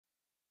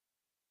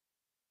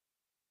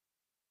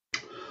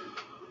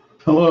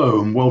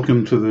Hello and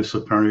welcome to this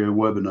Apereo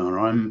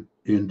webinar. I'm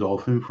Ian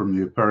Dolphin from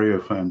the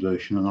Apereo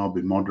Foundation and I'll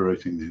be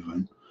moderating the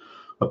event.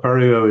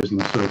 Apereo is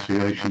an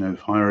association of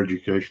higher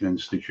education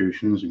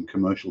institutions and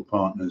commercial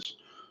partners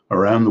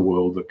around the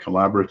world that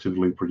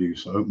collaboratively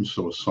produce open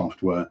source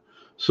software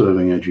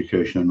serving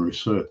education and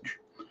research.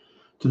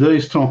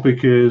 Today's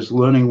topic is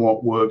learning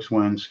what works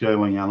when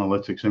scaling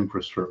analytics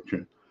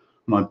infrastructure.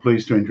 And I'm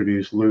pleased to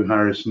introduce Lou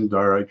Harrison,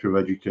 Director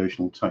of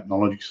Educational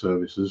Technology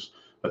Services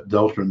at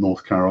Delta at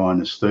North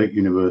Carolina State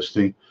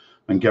University,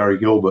 and Gary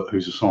Gilbert,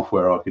 who's a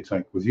software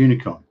architect with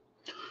Unicon.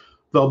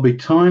 There'll be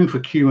time for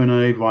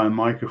Q&A via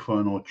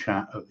microphone or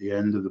chat at the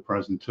end of the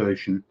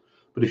presentation,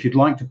 but if you'd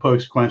like to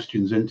post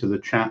questions into the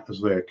chat as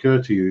they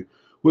occur to you,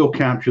 we'll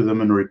capture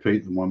them and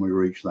repeat them when we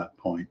reach that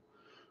point.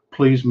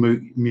 Please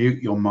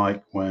mute your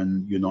mic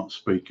when you're not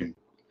speaking.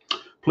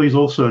 Please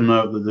also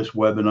note that this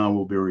webinar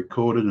will be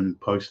recorded and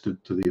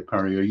posted to the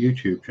Apereo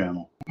YouTube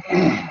channel.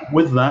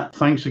 With that,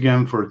 thanks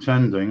again for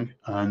attending,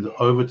 and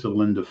over to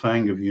Linda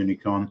Feng of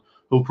Unicon,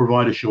 who'll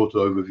provide a short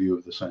overview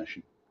of the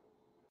session.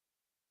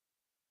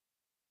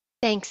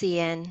 Thanks,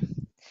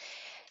 Ian.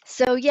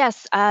 So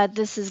yes,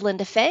 this is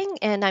Linda Feng,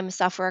 and I'm a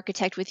software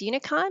architect with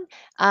Unicon.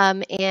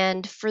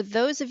 And for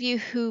those of you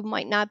who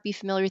might not be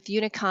familiar with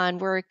Unicon,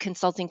 we're a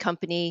consulting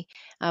company.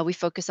 We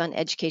focus on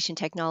education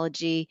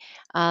technology,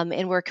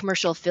 and we're a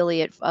commercial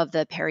affiliate of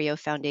the Apereo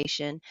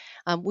Foundation.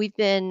 We've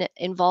been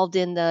involved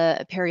in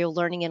the Apereo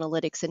Learning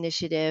Analytics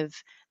Initiative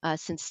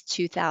since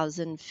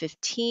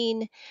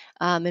 2015,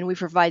 and we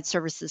provide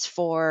services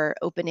for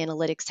open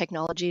analytics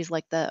technologies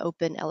like the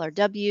Open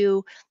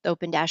LRW, the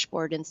Open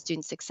Dashboard, and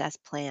Student Success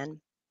Plan.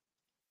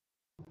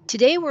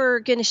 Today, we're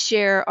going to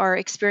share our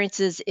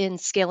experiences in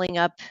scaling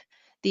up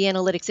the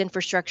analytics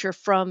infrastructure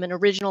from an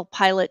original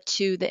pilot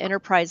to the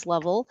enterprise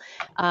level,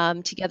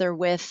 together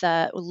with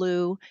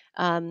Lou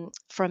from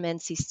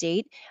NC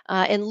State.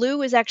 And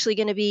Lou is actually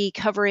going to be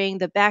covering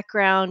the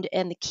background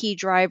and the key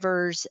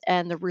drivers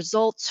and the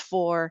results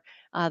for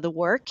the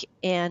work.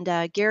 And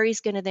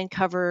Gary's going to then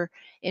cover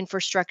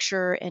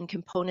infrastructure and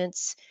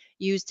components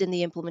used in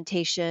the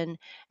implementation,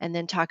 and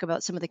then talk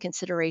about some of the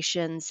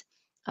considerations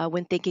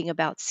when thinking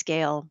about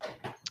scale.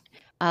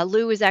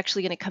 Lou is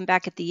actually going to come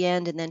back at the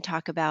end and then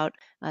talk about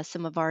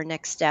some of our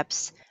next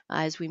steps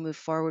as we move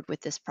forward with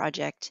this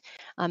project.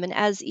 And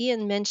as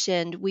Ian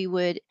mentioned, we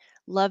would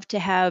love to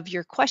have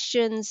your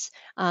questions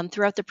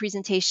throughout the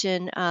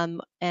presentation,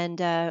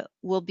 and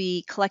we'll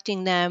be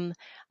collecting them,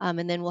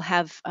 and then we'll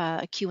have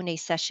a Q&A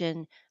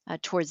session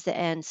towards the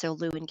end, so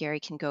Lou and Gary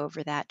can go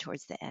over that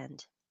towards the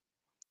end.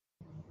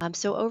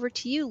 So over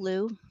to you,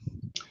 Lou.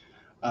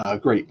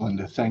 Great,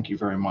 Linda. Thank you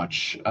very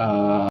much.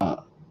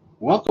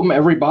 Welcome,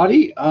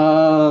 everybody.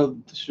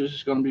 This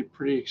is going to be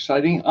pretty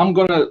exciting. I'm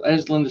going to,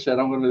 as Linda said,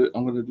 I'm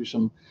going to do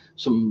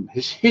some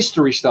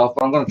history stuff,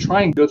 but I'm going to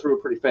try and go through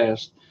it pretty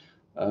fast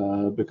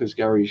because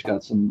Gary's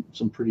got some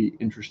pretty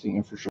interesting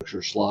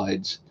infrastructure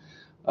slides,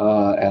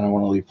 and I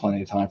want to leave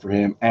plenty of time for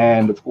him.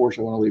 And of course,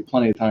 I want to leave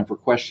plenty of time for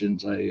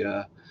questions.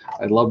 I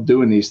love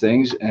doing these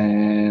things,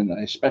 and I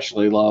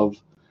especially love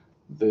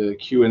the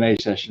Q&A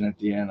session at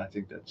the end. I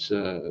think that's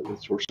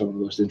where some of the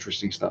most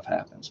interesting stuff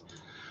happens.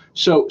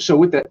 So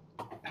with that,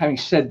 having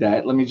said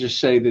that, let me just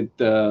say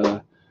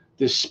that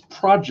this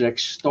project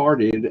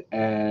started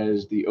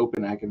as the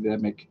Open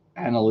Academic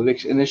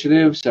Analytics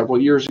Initiative several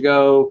years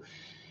ago.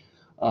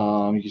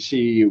 You can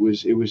see it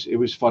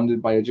was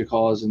funded by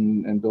EDUCAUSE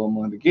and Bill and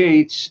Melinda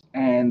Gates,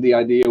 and the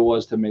idea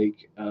was to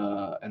make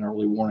an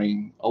early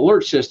warning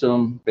alert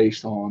system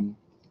based on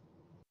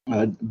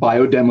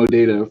biodemo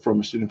data from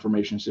a student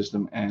information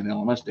system and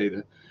LMS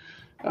data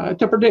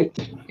to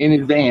predict in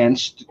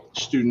advance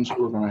students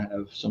who are going to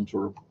have some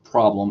sort of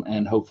problem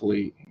and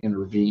hopefully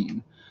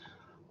intervene.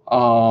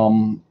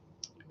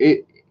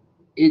 It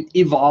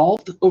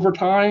evolved over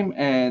time,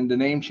 and the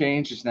name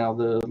changed. It's now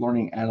the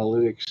Learning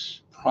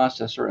Analytics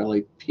Processor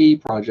 (LAP)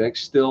 project.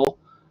 Still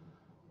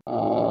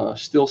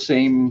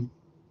same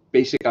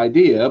basic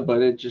idea,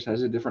 but it just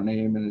has a different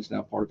name, and it's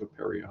now part of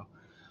Apereo.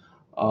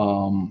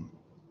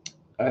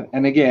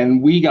 And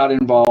again, we got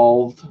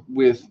involved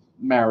with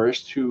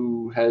Marist,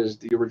 who has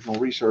the original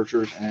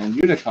researchers, and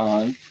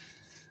Unicon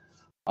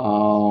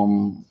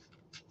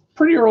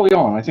pretty early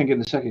on. I think in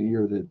the second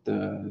year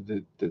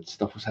that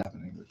stuff was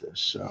happening with this.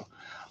 So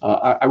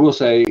I will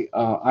say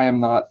I am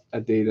not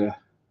a data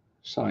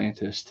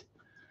scientist,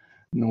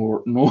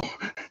 nor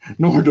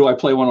do I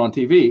play one on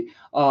TV.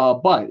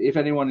 But if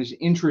anyone is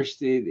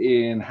interested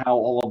in how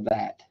all of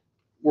that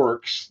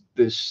works,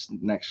 this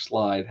next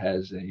slide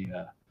has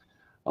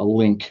a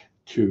link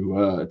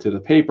to the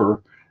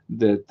paper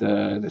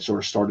that sort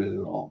of started it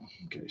all.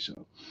 Okay,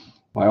 so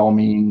by all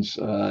means,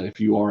 if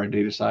you are a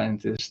data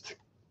scientist,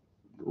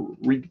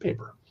 read the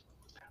paper.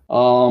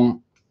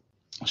 So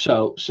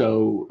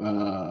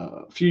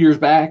a few years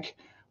back,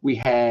 we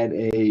had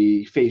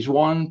a phase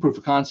 1 proof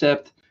of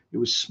concept. It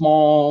was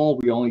small.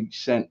 We only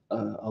sent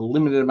a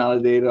limited amount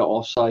of data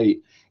off-site,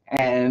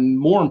 and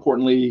more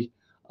importantly,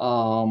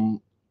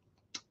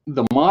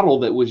 the model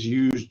that was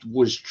used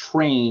was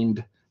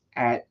trained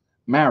at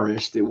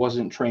Marist. It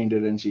wasn't trained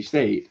at NC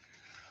State.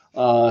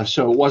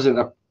 So it wasn't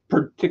a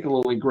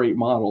particularly great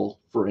model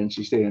for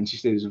NC State. NC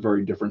State is a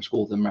very different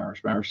school than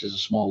Marist. Marist is a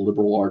small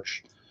liberal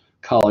arts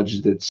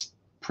college that's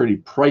pretty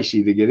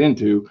pricey to get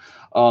into.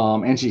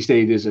 NC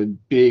State is a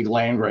big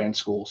land grant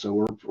school,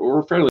 so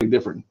we're fairly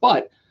different.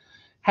 But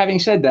having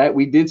said that,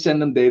 we did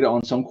send them data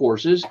on some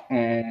courses,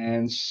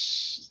 and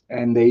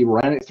they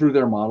ran it through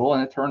their model,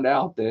 and it turned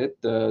out that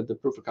the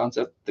proof of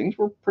concept things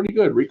were pretty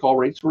good. Recall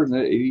rates were in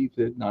the 80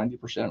 to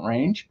 90%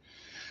 range.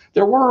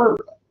 There were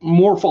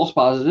more false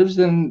positives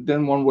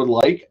than one would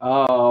like,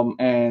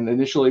 and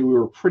initially we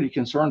were pretty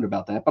concerned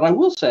about that. But I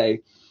will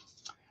say,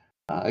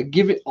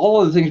 give it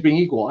all of the things being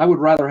equal, I would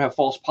rather have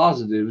false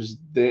positives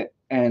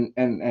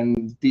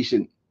and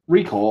decent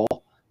recall,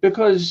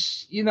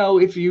 because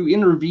if you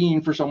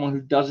intervene for someone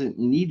who doesn't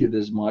need it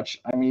as much,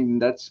 I mean,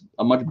 that's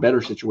a much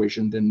better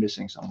situation than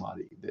missing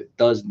somebody that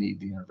does need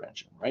the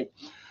intervention, right?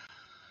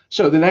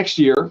 So the next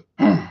year,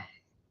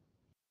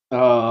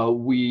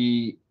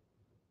 we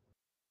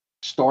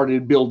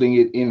started building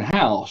it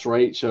in-house,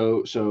 right?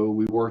 So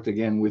we worked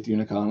again with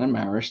Unicon and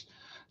Marist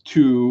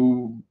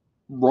to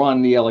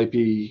run the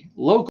LAP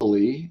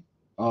locally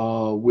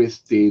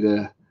with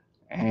data,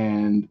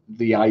 and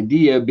the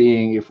idea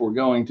being, if we're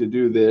going to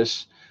do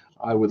this,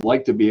 I would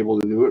like to be able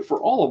to do it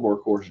for all of our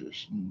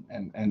courses,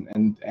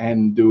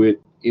 and do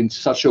it in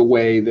such a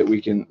way that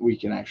we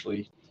can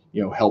actually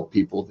help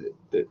people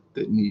that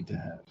need to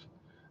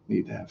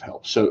have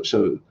help. So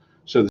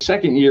the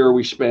second year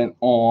we spent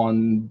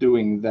on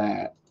doing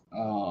that,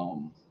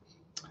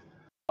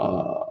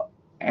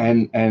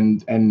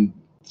 and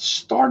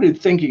started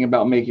thinking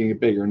about making it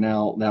bigger.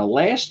 Now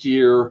last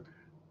year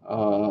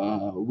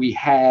we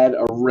had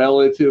a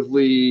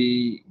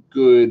relatively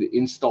good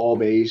install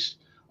base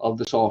of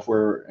the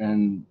software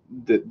and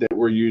that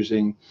we're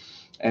using,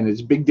 and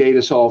it's big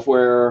data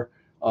software.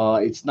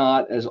 It's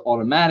not as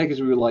automatic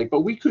as we would like,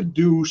 but we could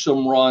do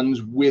some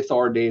runs with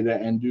our data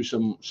and do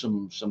some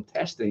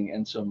testing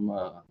and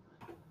some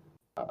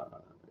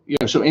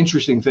some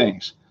interesting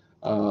things.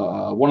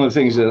 One of the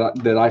things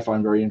that I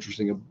find very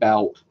interesting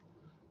about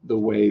the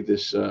way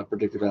this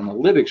predictive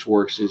analytics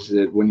works is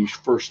that when you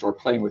first start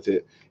playing with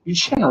it, you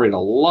generate a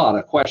lot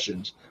of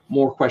questions,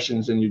 more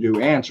questions than you do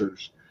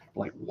answers.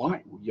 Like,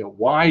 why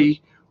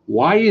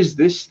is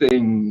this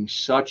thing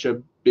such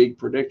a big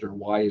predictor?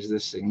 Why is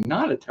this thing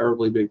not a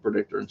terribly big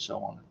predictor, and so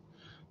on and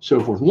so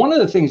forth. One of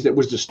the things that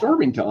was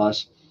disturbing to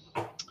us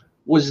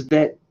was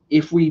that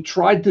if we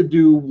tried to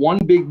do one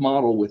big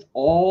model with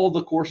all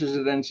the courses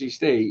at NC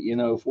State,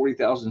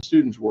 40,000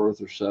 students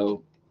worth or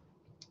so,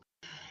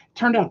 it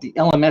turned out the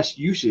LMS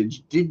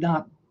usage did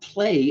not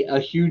play a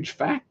huge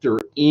factor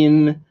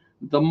in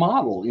the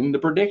model, in the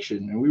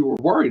prediction. And we were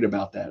worried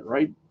about that,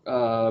 right?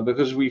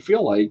 Because we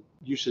feel like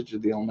usage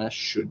of the LMS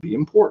should be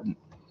important.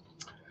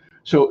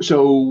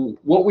 So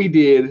what we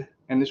did,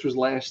 and this was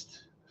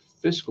last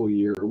fiscal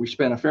year, we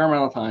spent a fair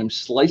amount of time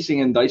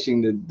slicing and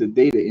dicing the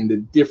data into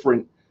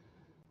different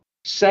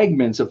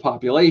segments of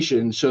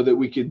population so that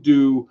we could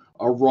do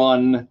a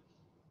run,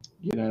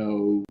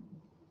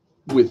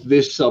 with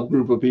this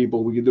subgroup of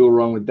people. We could do a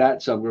run with that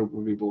subgroup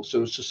of people.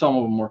 So some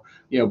of them were,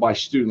 by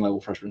student level,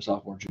 freshman,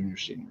 sophomore, junior,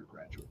 senior,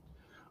 graduate.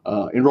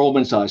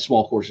 Enrollment size,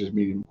 small courses,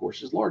 medium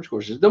courses, large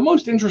courses. The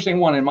most interesting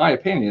one, in my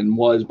opinion,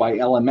 was by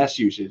LMS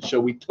usage. So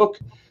we took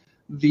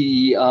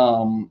the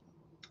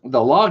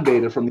log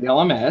data from the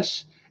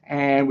LMS,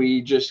 and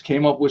we just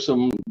came up with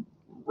some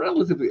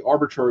relatively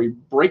arbitrary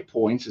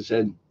breakpoints and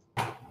said,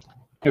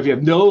 if you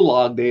have no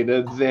log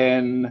data,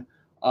 then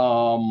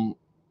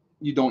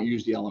you don't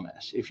use the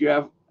LMS. If you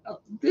have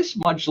this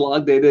much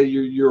log data,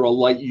 you're a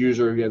light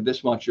user. If you have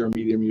this much, you're a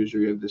medium user.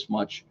 You have this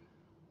much,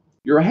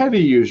 you're a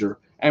heavy user.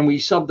 And we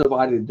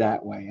subdivided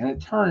that way. And it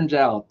turns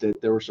out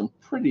that there were some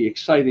pretty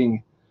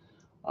exciting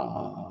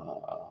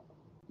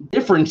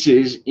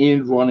differences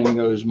in running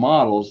those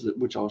models,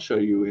 which I'll show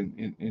you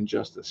in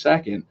just a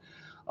second.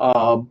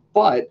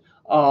 But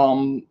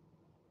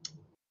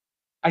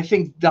I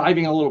think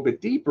diving a little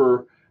bit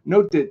deeper,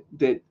 note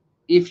that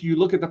if you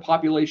look at the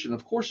population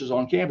of courses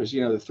on campus,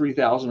 the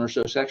 3,000 or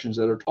so sections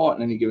that are taught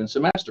in any given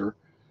semester,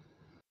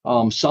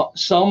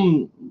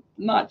 some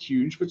not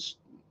huge, but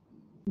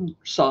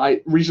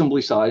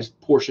reasonably sized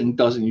portion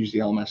doesn't use the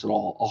LMS at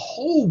all. A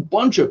whole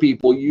bunch of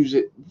people use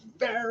it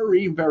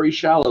very, very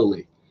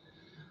shallowly.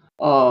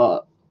 A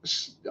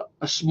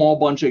small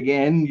bunch,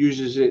 again,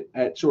 uses it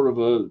at sort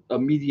of a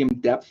medium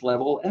depth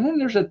level. And then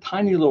there's a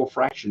tiny little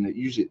fraction that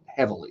use it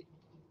heavily,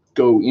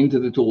 go into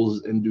the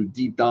tools and do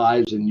deep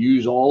dives and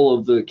use all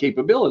of the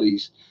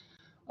capabilities.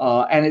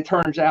 And it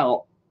turns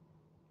out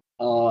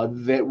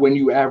that when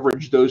you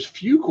average those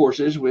few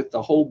courses with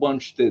a whole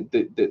bunch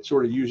that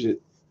sort of use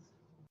it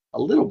a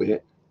little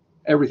bit,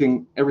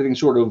 everything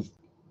sort of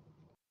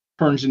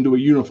turns into a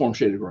uniform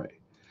shade of gray.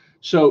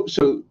 So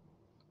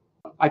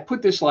I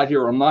put this slide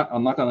here. I'm not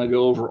going to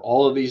go over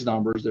all of these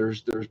numbers.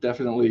 There's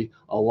definitely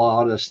a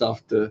lot of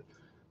stuff to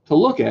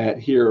look at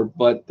here,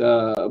 but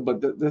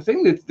the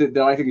thing that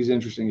I think is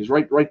interesting is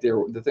right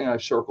there. The thing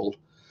I've circled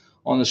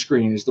on the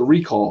screen is the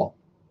recall.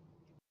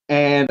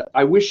 And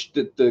I wish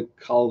that the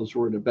columns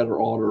were in a better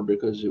order,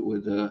 because it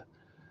would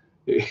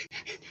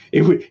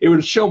it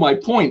would show my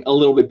point a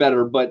little bit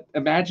better. But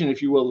imagine,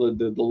 if you will,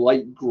 the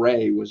light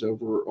gray was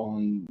over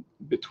on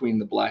between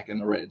the black and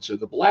the red. So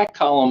the black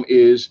column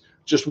is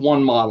just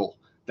one model,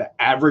 the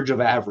average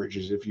of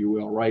averages, if you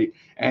will, right?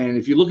 And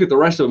if you look at the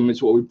rest of them,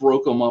 it's what we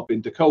broke them up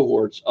into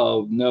cohorts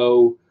of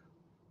no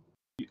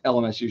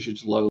LMS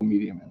usage, low,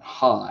 medium, and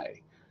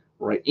high,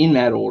 right? In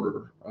that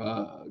order: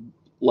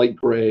 light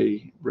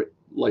gray,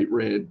 light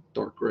red,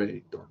 dark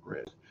gray, dark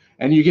red.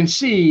 And you can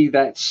see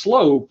that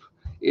slope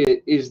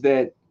is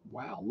that,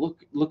 wow,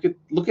 look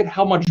at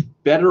how much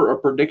better a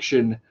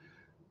prediction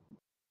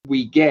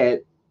we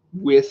get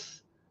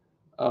with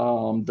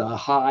the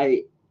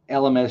high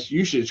LMS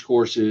usage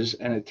courses.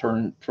 And it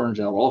turns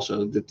out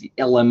also that the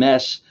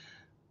LMS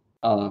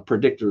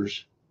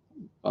predictors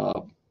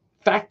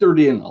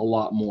factored in a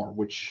lot more,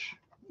 which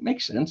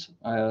makes sense.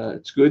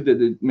 It's good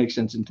that it makes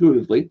sense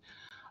intuitively,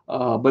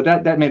 but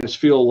that made us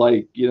feel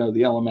like, the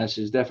LMS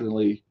is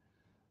definitely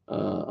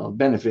a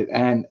benefit,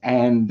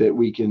 and that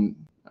we can.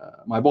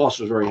 My boss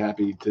was very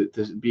happy to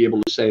be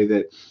able to say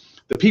that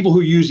the people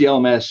who use the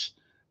LMS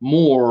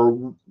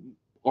more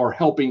are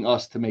helping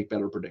us to make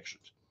better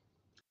predictions.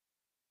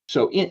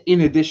 So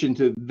in addition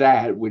to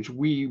that, which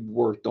we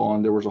worked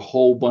on, there was a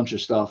whole bunch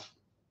of stuff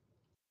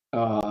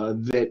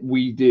that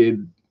we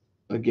did,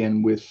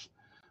 again, with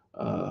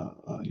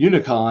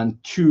Unicon,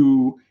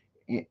 to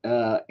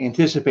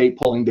anticipate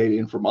pulling data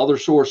in from other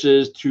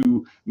sources,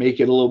 to make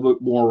it a little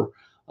bit more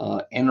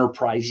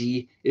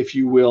enterprisey, if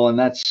you will. And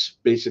that's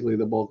basically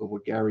the bulk of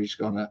what Gary's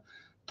going to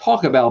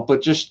talk about.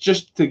 But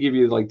just to give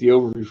you like the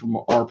overview from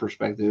our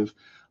perspective,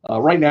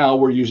 right now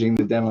we're using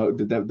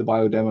the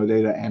bio demo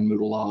data and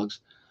Moodle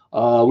logs.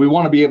 We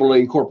want to be able to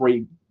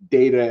incorporate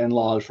data and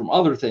logs from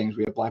other things.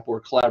 We have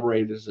Blackboard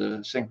Collaborate as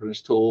a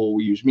synchronous tool.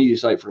 We use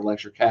MediaSite for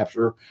lecture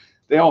capture.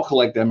 They all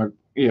collect them,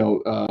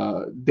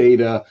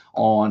 data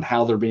on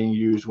how they're being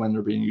used, when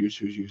they're being used,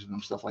 who's using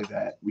them, stuff like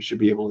that. We should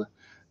be able to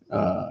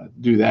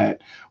do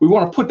that. We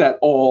want to put that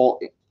all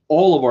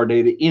of our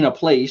data in a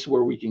place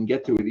where we can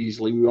get to it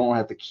easily. We don't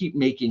have to keep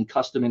making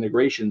custom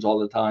integrations all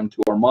the time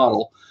to our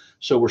model.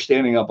 So we're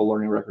standing up a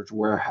learning records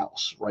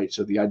warehouse, right?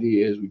 So the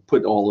idea is we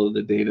put all of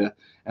the data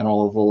and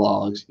all of the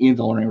logs in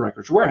the learning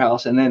records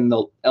warehouse, and then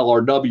the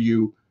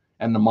LRW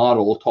and the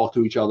model will talk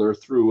to each other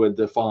through a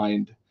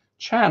defined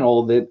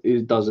channel that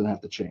it doesn't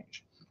have to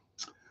change.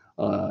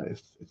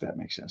 If that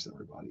makes sense to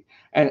everybody.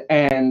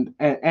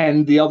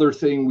 And the other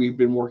thing we've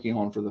been working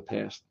on for the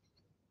past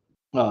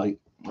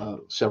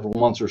several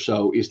months or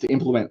so is to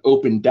implement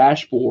Open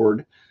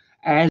Dashboard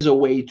as a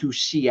way to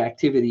see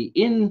activity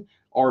in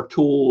our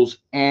tools,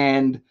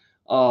 and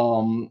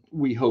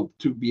we hope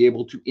to be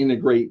able to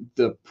integrate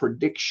the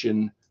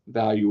prediction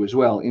value as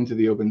well into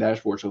the Open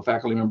Dashboard. So a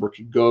faculty member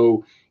could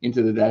go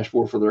into the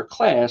dashboard for their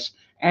class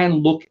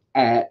and look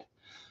at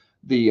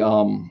the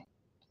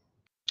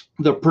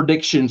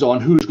predictions on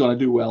who's going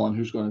to do well and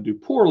who's going to do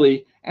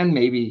poorly, and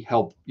maybe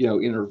help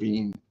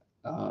intervene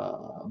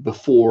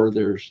before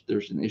there's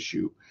an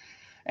issue.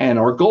 And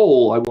our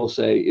goal, I will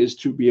say, is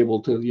to be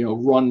able to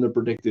run the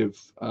predictive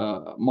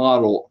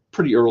model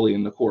pretty early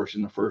in the course,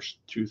 in the first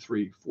 2,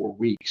 3, 4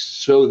 weeks,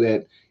 so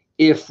that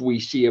if we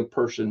see a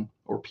person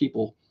or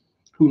people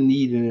who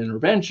need an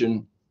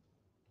intervention,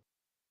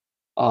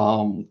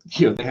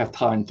 they have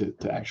time to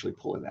actually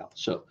pull it out.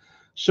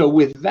 So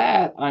with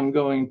that, I'm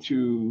going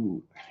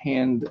to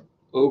hand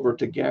over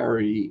to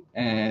Gary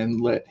and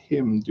let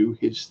him do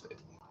his thing.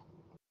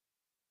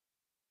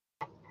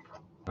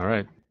 All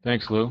right.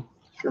 Thanks, Lou.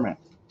 Sure, man.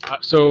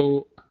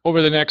 So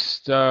over the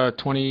next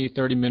 20,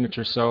 30 minutes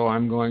or so,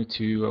 I'm going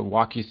to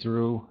walk you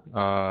through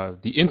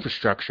the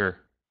infrastructure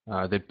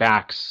that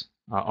backs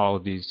all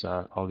these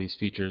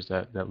features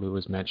that Lou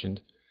has mentioned.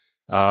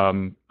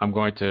 I'm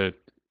going to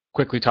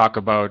quickly talk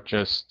about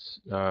just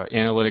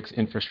analytics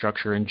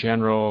infrastructure in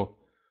general,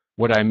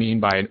 what I mean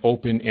by an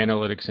open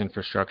analytics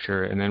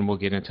infrastructure, and then we'll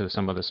get into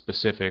some of the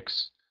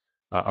specifics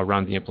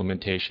around the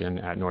implementation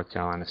at North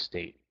Carolina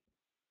State.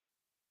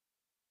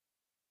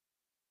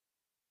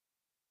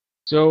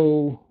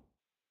 So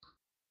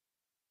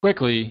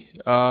quickly,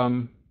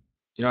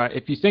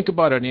 if you think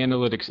about an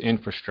analytics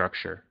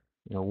infrastructure,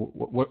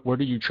 what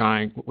are you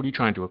trying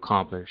to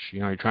accomplish?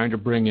 You're trying to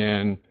bring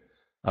in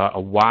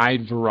a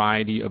wide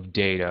variety of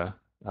data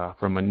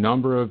from a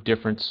number of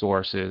different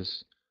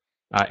sources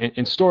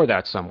and store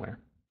that somewhere.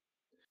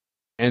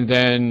 And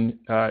then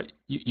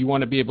you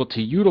want to be able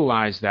to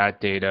utilize that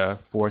data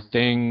for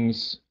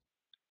things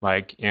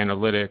like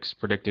analytics,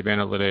 predictive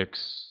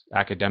analytics,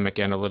 academic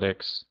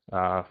analytics,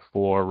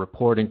 for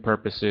reporting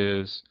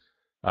purposes,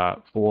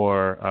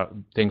 for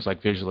things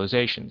like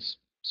visualizations.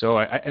 So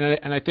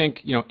I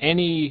think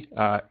any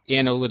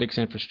analytics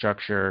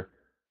infrastructure,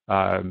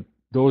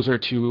 those are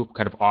two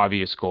kind of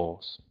obvious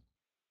goals.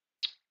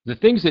 The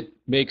things that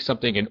make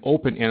something an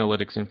open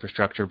analytics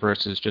infrastructure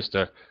versus just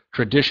a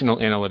traditional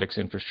analytics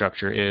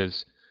infrastructure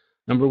is,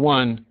 number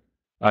one,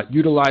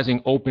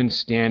 utilizing open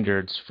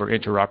standards for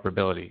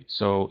interoperability.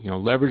 So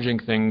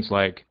leveraging things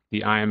like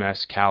the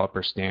IMS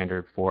caliper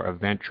standard for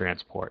event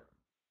transport.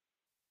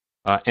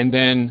 And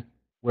then,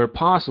 where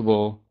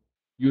possible,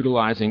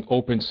 utilizing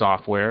open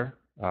software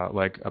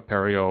like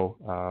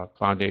Apereo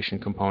foundation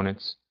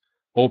components,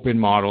 open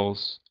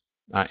models,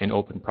 and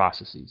open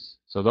processes.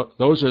 So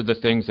those are the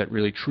things that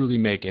really truly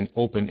make an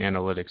open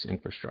analytics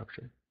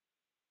infrastructure.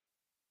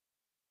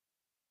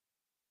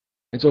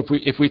 And so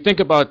if we think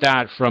about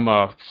that from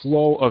a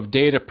flow of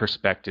data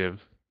perspective,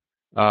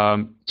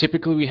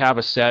 typically we have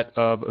a set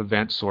of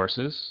event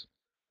sources.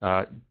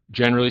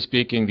 Generally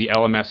speaking, the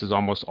LMS is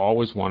almost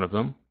always one of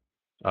them.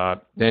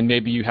 Then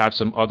maybe you have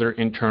some other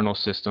internal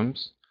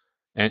systems,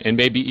 and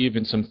maybe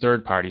even some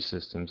third-party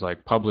systems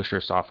like publisher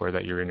software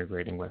that you're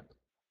integrating with.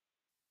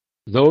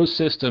 Those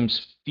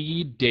systems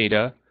feed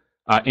data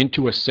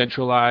into a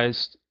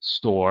centralized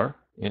store.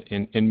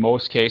 In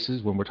most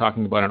cases, when we're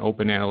talking about an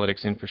open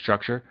analytics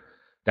infrastructure,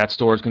 that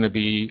store is going to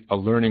be a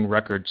learning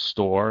record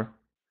store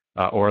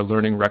or a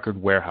learning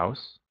record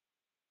warehouse.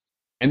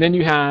 And then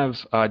you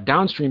have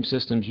downstream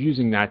systems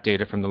using that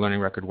data from the learning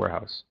record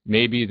warehouse.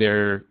 Maybe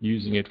they're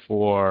using it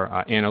for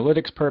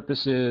analytics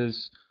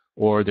purposes,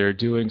 or they're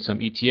doing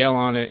some ETL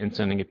on it and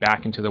sending it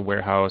back into the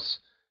warehouse,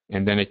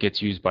 and then it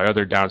gets used by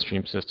other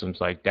downstream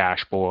systems like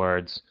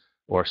dashboards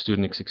or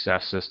student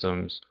success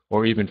systems,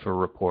 or even for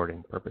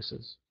reporting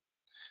purposes.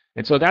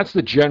 And so that's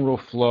the general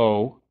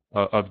flow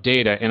of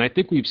data, and I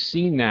think we've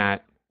seen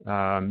that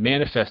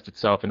manifest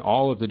itself in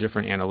all of the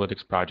different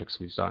analytics projects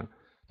we've done.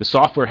 The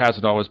software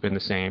hasn't always been the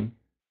same.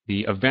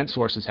 The event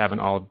sources haven't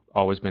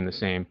always been the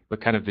same,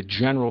 but kind of the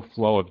general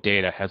flow of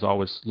data has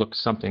always looked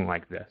something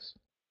like this.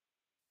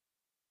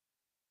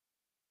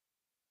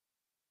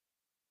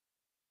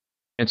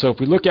 And so if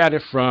we look at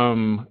it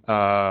from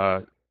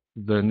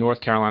the North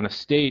Carolina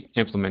State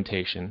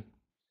implementation,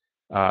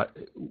 we're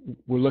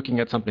looking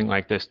at something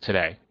like this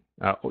today.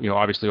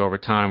 Obviously over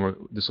time,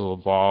 this will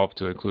evolve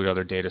to include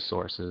other data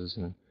sources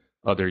and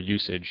other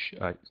usage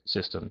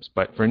systems.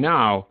 But for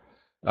now,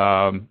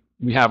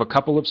 we have a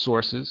couple of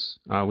sources.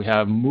 We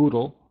have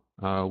Moodle,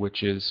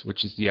 which is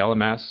the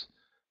LMS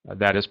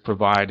that is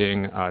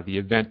providing the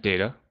event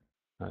data.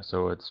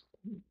 So it's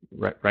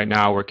right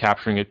now we're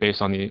capturing it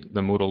based on the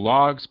Moodle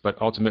logs, but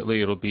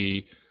ultimately it'll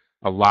be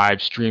a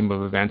live stream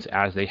of events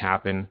as they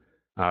happen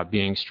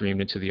being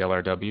streamed into the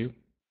LRW.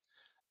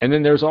 And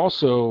then there's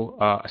also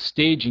a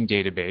staging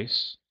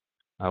database,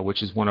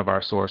 which is one of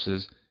our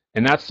sources,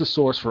 and that's the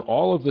source for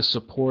all of the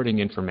supporting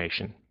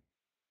information.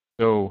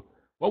 So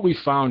what we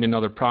found in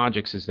other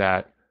projects is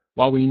that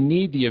while we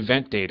need the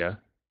event data,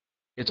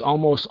 it's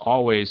almost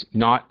always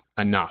not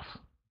enough.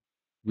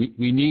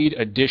 We need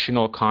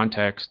additional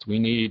context, we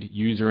need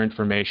user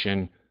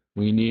information,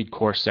 we need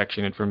course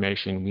section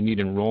information, we need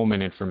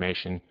enrollment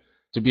information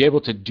to be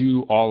able to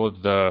do all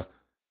of the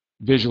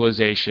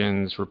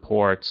visualizations,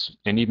 reports,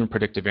 and even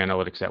predictive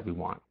analytics that we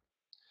want.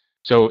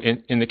 So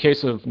in the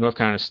case of North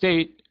Carolina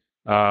State,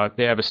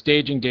 they have a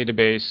staging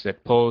database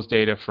that pulls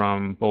data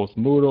from both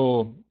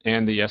Moodle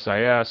and the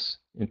SIS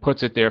and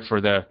puts it there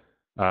for the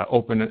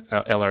open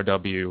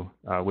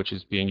LRW, which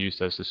is being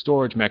used as the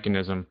storage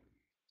mechanism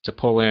to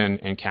pull in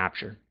and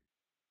capture.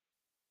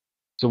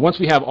 So once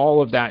we have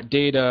all of that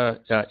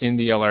data in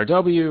the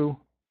LRW,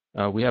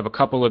 we have a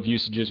couple of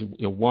usages.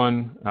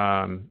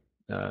 One,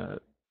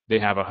 they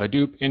have a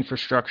Hadoop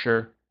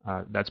infrastructure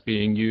that's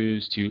being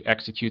used to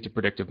execute the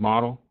predictive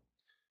model.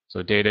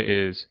 So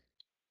data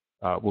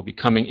will be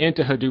coming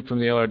into Hadoop from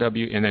the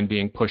LRW and then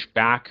being pushed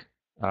back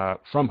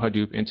from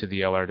Hadoop into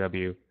the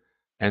LRW.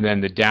 And then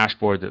the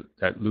dashboard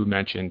that Lou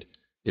mentioned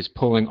is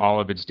pulling all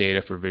of its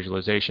data for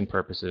visualization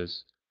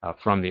purposes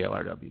from the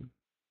LRW.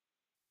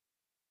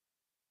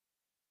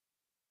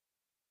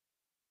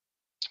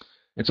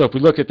 And so if we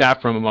look at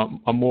that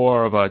from a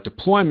more of a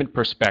deployment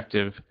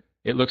perspective,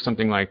 it looks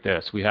something like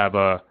this. We have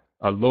a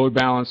load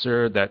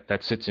balancer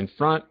that sits in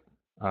front,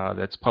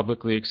 that's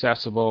publicly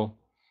accessible.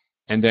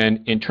 And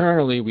then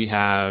internally, we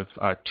have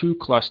two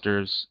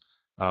clusters,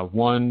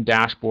 one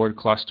dashboard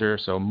cluster,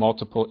 so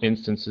multiple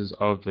instances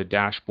of the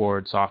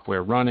dashboard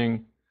software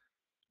running,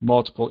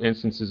 multiple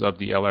instances of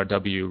the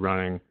LRW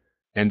running,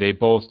 and they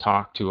both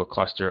talk to a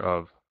cluster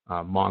of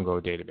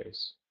Mongo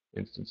database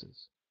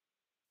instances.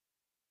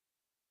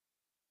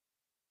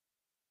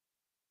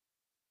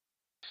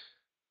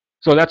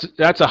 So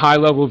that's a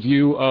high-level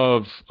view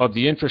of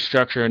the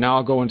infrastructure, and now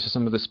I'll go into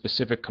some of the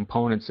specific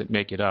components that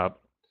make it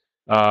up.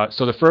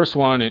 So the first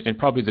one, and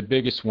probably the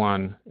biggest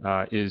one,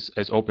 is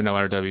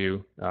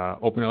OpenLRW.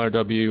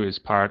 OpenLRW is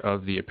part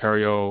of the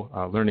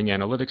Apereo Learning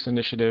Analytics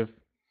Initiative.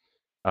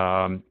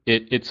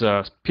 It's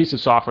a piece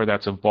of software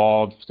that's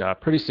evolved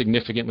pretty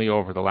significantly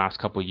over the last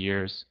couple of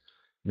years.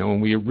 When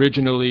we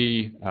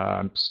originally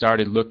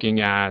started looking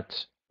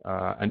at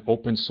an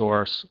open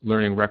source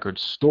learning record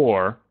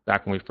store,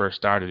 back when we first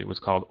started, it was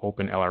called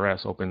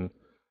OpenLRS, Open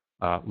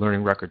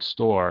Learning Record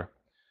Store.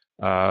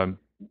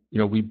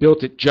 We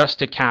built it just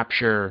to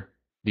capture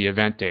the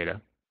event data.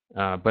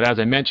 But as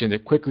I mentioned,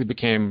 it quickly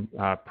became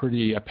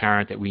pretty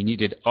apparent that we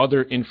needed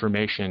other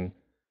information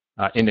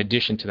in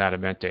addition to that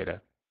event data.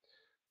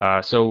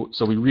 So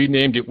we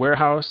renamed it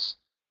Warehouse,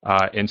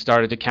 and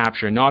started to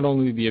capture not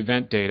only the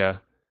event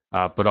data,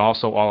 but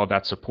also all of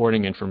that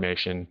supporting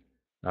information,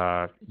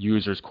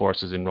 users,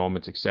 courses,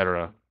 enrollments,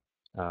 etc.,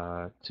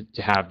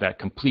 to have that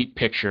complete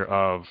picture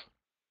of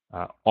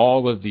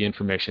all of the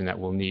information that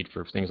we'll need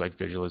for things like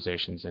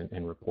visualizations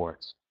and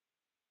reports.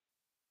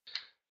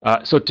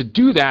 So to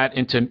do that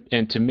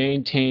and to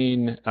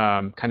maintain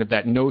kind of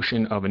that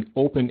notion of an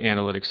open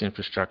analytics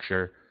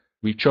infrastructure,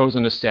 we've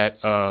chosen a set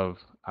of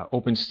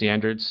open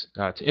standards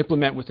to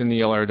implement within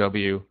the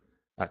LRW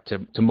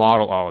to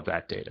model all of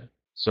that data.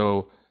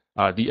 So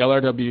the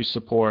LRW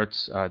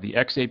supports the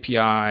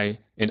XAPI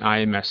and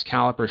IMS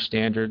caliper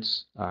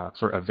standards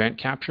for event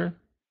capture.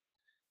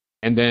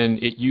 And then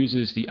it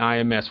uses the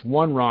IMS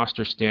one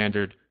roster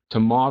standard to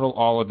model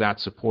all of that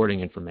supporting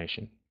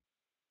information.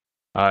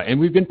 And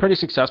we've been pretty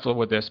successful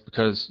with this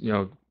because, you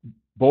know,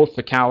 both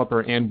the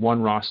caliper and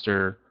one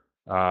roster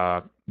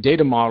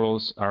data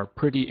models are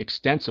pretty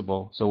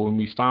extensible. So when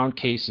we found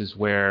cases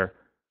where,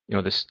 you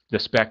know, the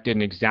spec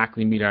didn't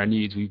exactly meet our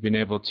needs, we've been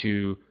able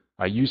to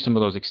use some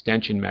of those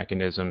extension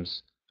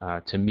mechanisms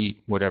to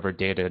meet whatever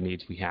data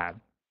needs we had.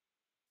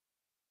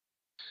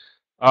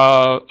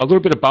 A little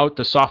bit about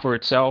the software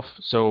itself.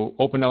 So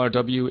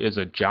OpenLRW is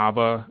a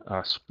Java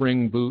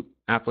Spring Boot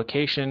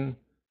application.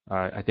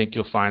 I think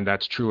you'll find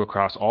that's true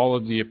across all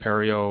of the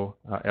Apereo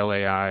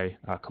LAI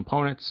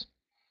components.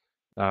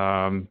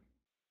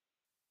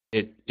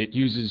 It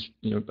uses,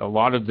 you know, a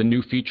lot of the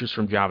new features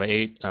from Java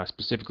 8,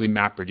 specifically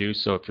MapReduce.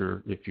 So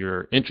if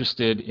you're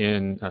interested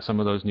in some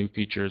of those new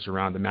features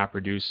around the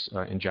MapReduce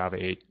in Java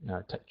 8,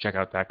 check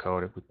out that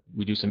code.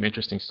 We do some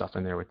interesting stuff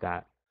in there with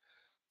that.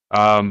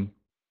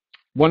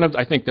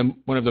 I think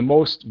one of the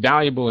most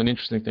valuable and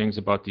interesting things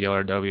about the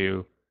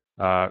LRW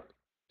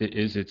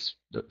is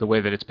the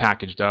way that it's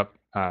packaged up.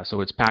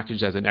 So it's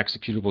packaged as an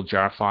executable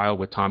jar file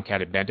with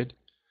Tomcat embedded,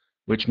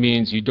 which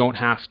means you don't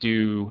have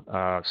to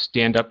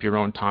stand up your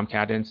own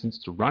Tomcat instance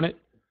to run it.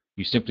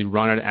 You simply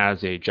run it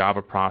as a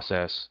Java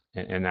process,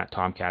 and that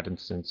Tomcat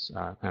instance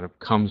kind of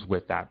comes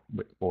with that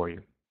for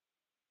you.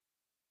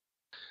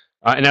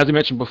 And as I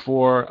mentioned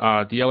before,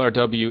 the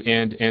LRW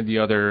and the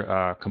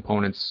other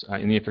components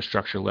in the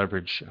infrastructure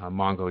leverage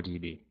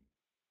MongoDB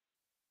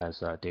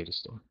as a data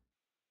store.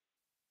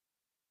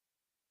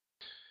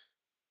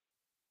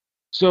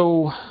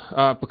 So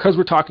because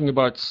we're talking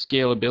about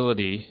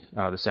scalability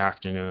this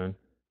afternoon,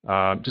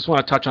 just want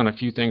to touch on a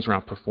few things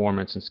around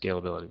performance and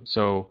scalability.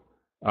 So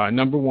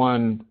number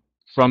one,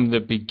 from the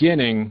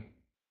beginning,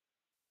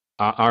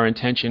 our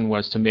intention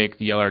was to make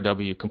the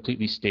LRW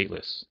completely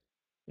stateless.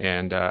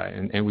 And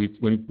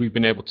we've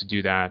been able to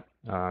do that,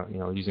 you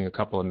know, using a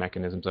couple of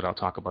mechanisms that I'll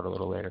talk about a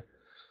little later.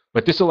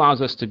 But this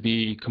allows us to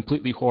be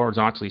completely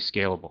horizontally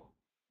scalable.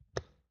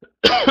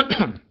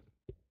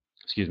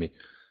 Excuse me.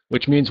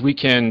 Which means we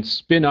can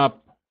spin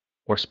up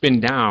or spin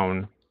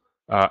down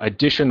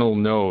additional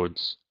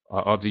nodes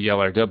of the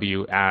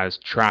LRW as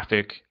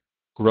traffic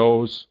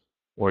grows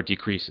or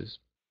decreases.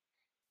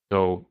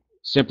 So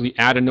simply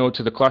add a node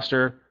to the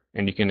cluster,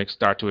 and you can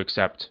start to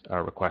accept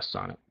requests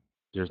on it.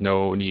 There's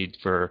no need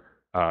for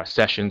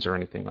sessions or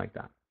anything like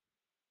that.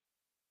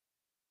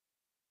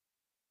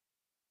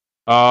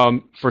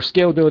 For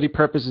scalability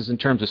purposes in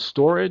terms of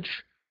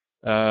storage,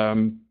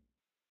 as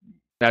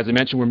I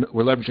mentioned,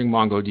 we're leveraging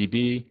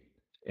MongoDB,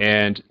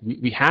 and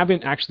we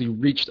haven't actually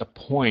reached a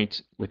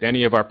point with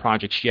any of our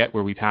projects yet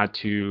where we've had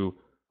to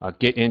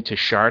get into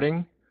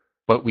sharding,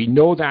 but we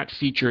know that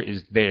feature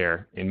is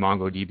there in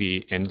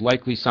MongoDB, and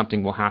likely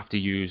something we'll have to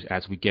use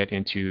as we get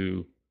into,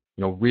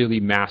 you know,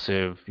 really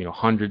massive, you know,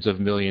 hundreds of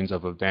millions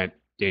of event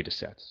data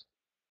sets.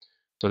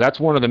 So that's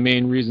one of the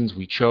main reasons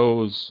we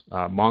chose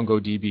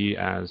MongoDB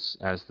as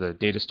the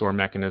data store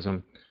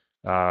mechanism.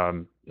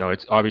 You know,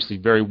 it's obviously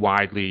very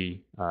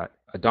widely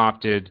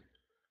adopted.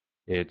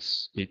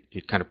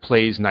 It kind of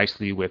plays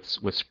nicely with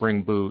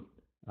Spring Boot,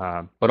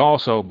 but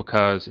also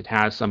because it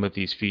has some of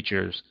these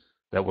features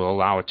that will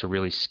allow it to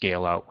really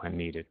scale out when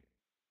needed.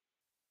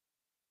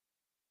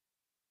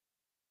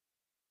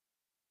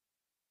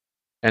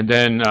 And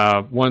then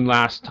one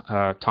last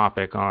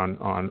topic on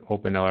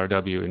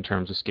OpenLRW in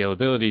terms of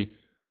scalability.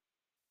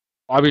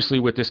 Obviously,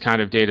 with this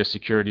kind of data,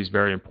 security is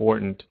very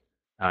important,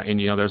 and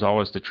you know, there's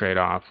always the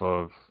trade-off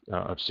of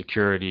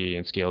security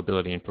and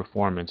scalability and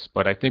performance.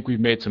 But I think we've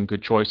made some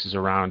good choices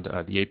around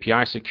the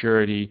API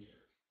security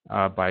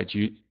by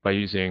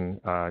using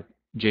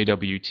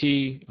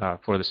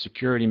JWT for the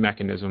security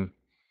mechanism,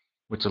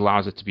 which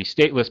allows it to be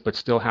stateless but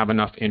still have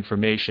enough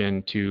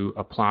information to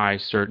apply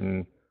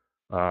certain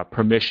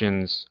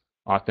permissions,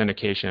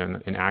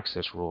 authentication, and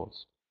access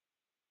rules.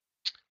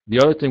 The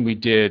other thing we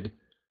did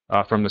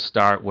from the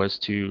start was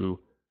to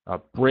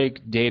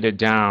break data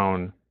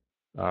down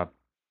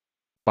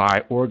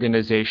by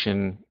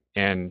organization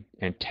and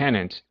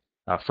tenant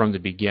from the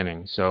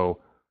beginning. So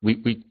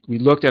we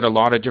looked at a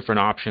lot of different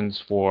options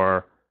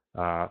for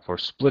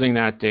splitting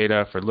that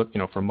data,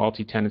 for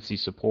multi-tenancy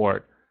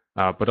support,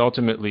 but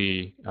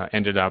ultimately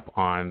ended up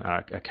on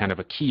a kind of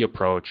a key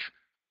approach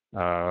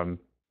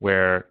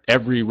where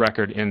every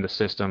record in the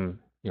system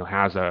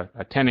has a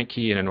tenant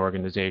key and an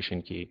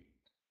organization key,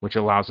 which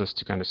allows us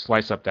to kind of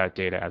slice up that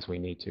data as we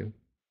need to.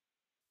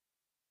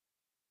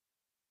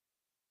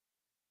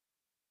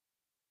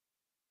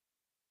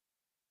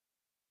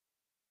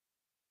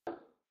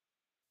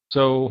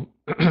 So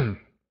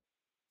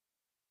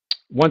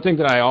one thing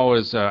that I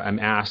always am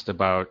asked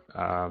about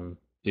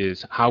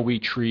is how we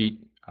treat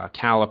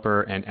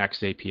Caliper and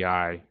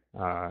XAPI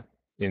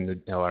in the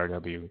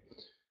LRW.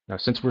 Now,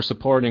 since we're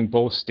supporting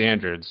both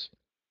standards,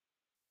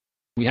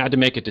 we had to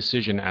make a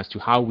decision as to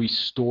how we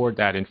stored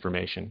that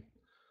information.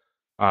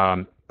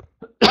 And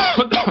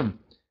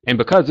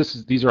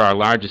because these are our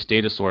largest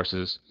data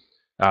sources,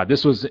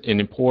 this was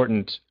an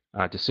important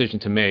decision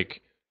to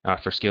make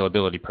for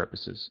scalability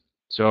purposes.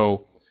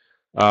 So,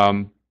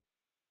 for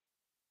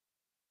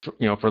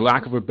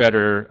lack of a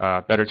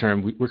better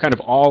term, we're kind of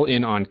all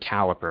in on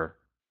Caliper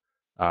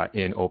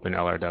in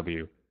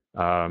OpenLRW.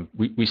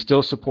 We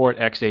still support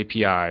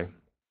XAPI.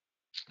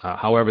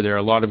 However, there are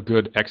a lot of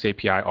good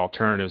XAPI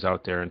alternatives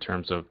out there in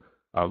terms of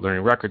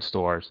learning record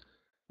stores,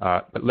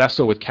 but less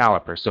so with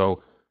Caliper.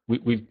 So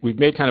we've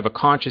made kind of a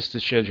conscious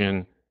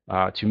decision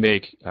to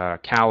make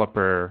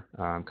Caliper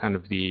kind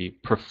of the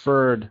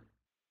preferred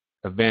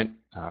event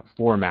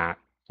format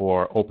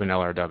for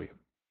OpenLRW.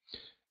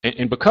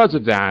 And because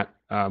of that,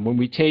 when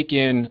we take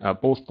in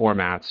both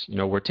formats,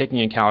 we're taking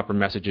in Caliper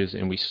messages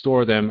and we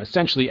store them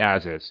essentially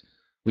as is.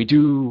 We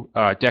do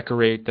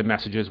decorate the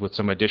messages with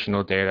some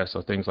additional data,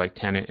 so things like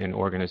tenant and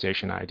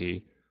organization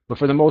ID. But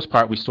for the most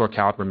part, we store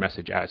Caliper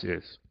message as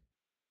is.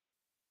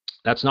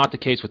 That's not the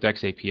case with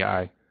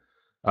XAPI.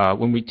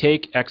 When we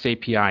take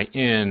XAPI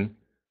in,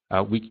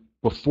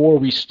 before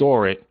we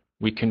store it,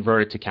 we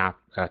convert it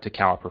to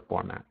Caliper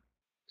format.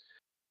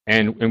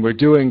 And we're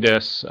doing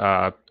this,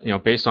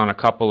 based on a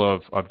couple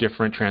of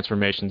different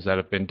transformations that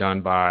have been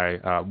done by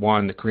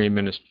one, the Korean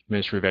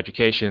Ministry of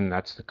Education.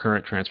 That's the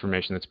current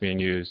transformation that's being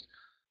used.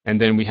 And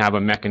then we have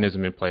a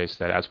mechanism in place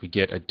that as we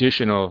get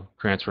additional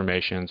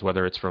transformations,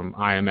 whether it's from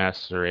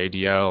IMS or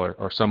ADL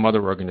or some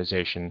other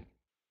organization,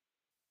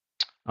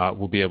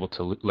 we'll be able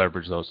to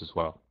leverage those as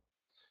well.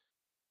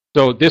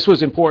 So this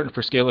was important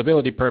for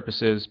scalability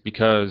purposes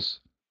because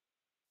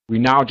we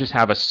now just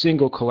have a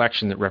single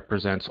collection that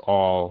represents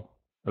all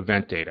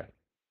event data.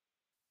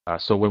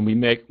 So when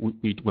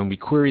we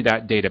query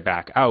that data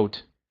back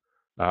out,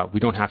 we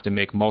don't have to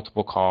make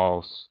multiple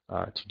calls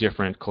to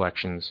different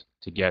collections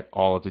to get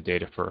all of the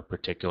data for a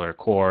particular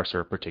course or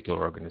a particular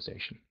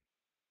organization.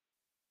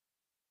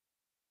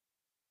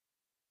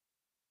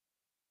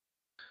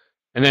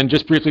 And then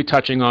just briefly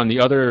touching on the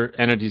other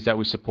entities that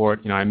we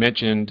support, I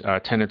mentioned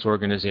tenants,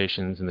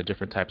 organizations, and the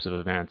different types of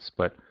events,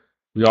 but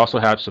we also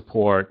have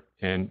support,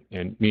 and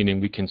meaning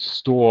we can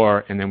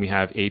store, and then we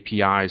have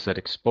APIs that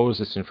expose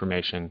this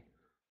information,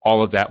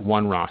 all of that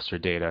one roster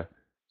data.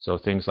 So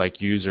things like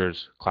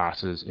users,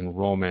 classes,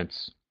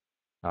 enrollments,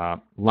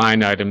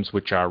 line items,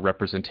 which are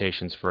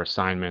representations for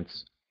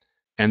assignments,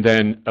 and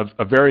then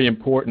a very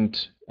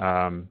important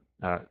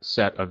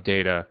set of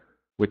data,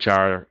 which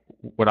are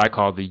what I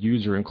call the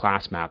user and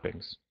class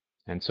mappings.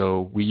 And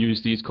so we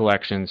use these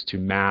collections to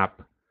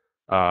map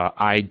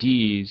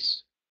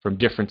IDs from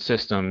different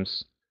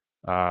systems,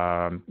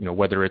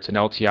 whether it's an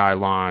LTI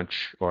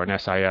launch or an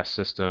SIS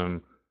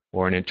system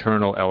or an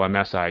internal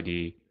LMS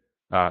ID.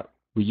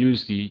 We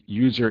use the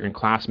user and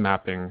class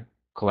mapping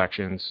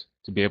collections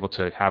to be able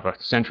to have a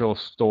central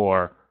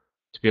store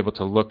to be able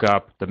to look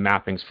up the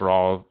mappings for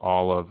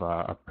all of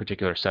a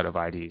particular set of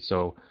IDs.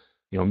 So,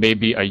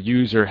 maybe a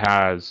user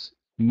has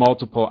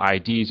multiple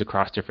IDs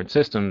across different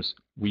systems.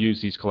 We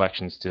use these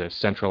collections to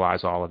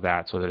centralize all of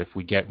that so that if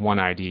we get one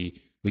ID,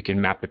 we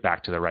can map it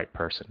back to the right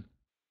person.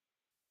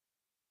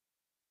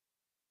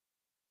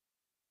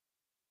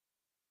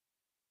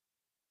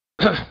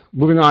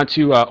 Moving on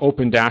to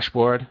Open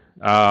Dashboard.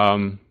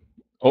 Like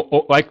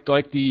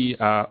the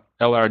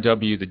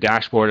LRW, the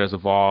dashboard has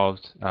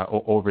evolved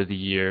over the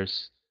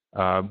years.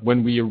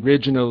 When we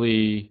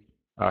originally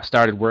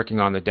started working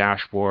on the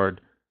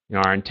dashboard,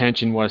 our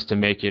intention was to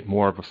make it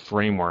more of a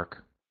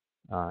framework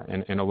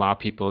and allow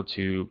people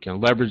to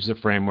leverage the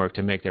framework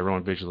to make their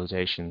own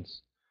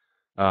visualizations.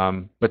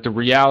 But the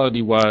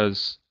reality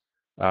was,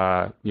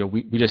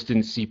 we just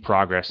didn't see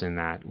progress in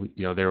that.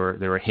 There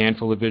were a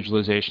handful of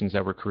visualizations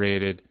that were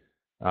created,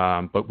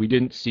 but we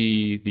didn't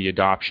see the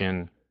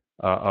adoption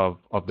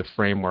of the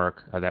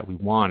framework that we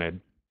wanted.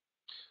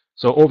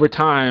 So over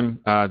time,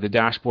 the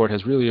dashboard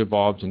has really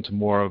evolved into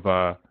more of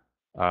a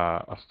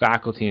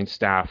faculty and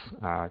staff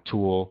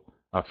tool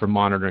for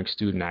monitoring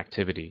student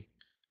activity.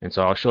 And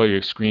so I'll show you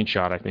a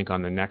screenshot, I think,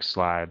 on the next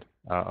slide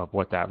of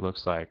what that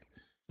looks like.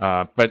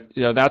 But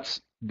that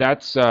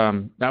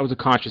was a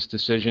conscious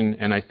decision,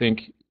 and I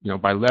think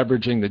by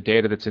leveraging the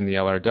data that's in the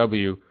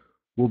LRW,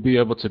 we'll be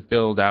able to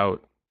build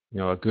out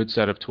a good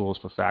set of tools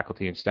for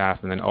faculty and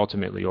staff, and then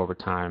ultimately over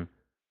time,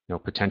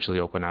 potentially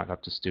open that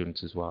up to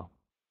students as well.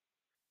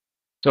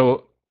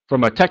 So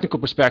from a technical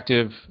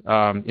perspective,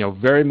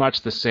 very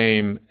much the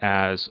same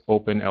as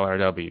Open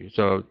LRW.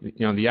 So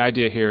the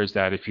idea here is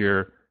that if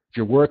you're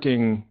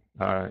working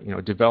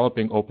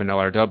developing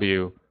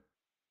OpenLRW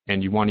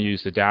and you want to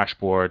use the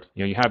dashboard,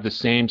 you have the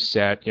same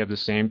set, you have the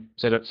same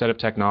set of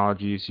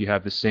technologies, you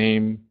have the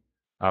same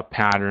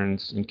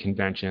patterns and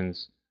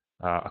conventions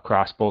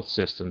across both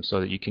systems so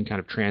that you can kind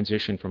of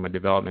transition from a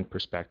development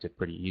perspective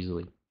pretty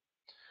easily.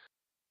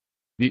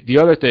 The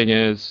other thing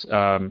is,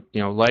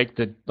 like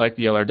the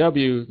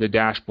LRW, the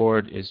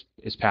dashboard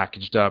is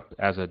packaged up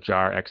as a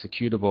jar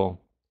executable,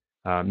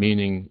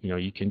 meaning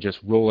you can just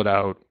roll it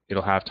out.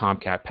 It'll have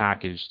Tomcat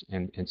packaged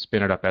and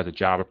spin it up as a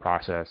Java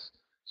process.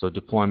 So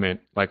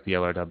deployment, like the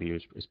LRW,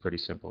 is pretty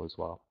simple as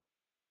well.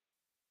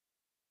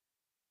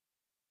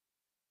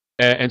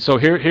 And so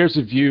here's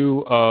a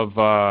view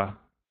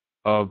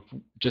of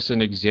just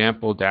an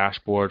example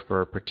dashboard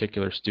for a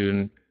particular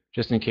student,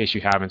 just in case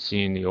you haven't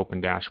seen the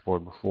open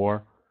dashboard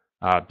before.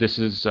 This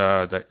is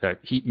that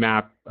heat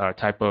map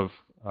type of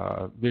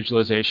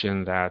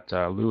visualization that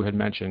Lou had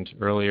mentioned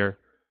earlier.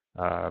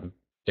 And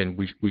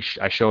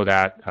I show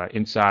that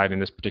inside, in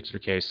this particular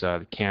case,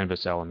 the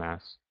Canvas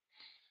LMS.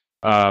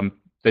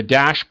 The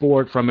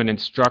dashboard from an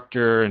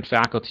instructor and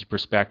faculty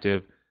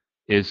perspective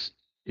is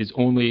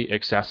only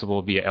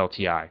accessible via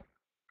LTI.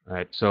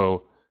 Right?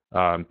 So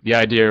the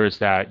idea is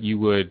that you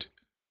would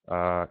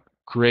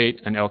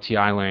create an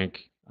LTI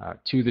link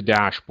to the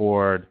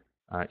dashboard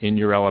in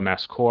your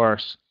LMS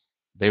course.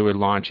 They would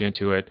launch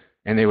into it,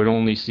 and they would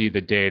only see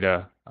the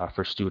data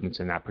for students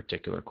in that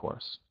particular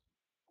course.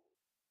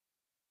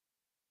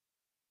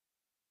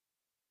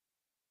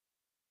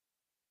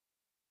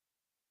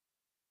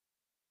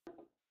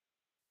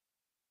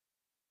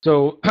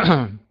 So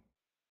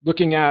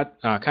looking at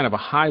kind of a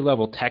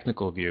high-level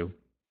technical view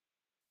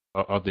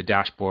of the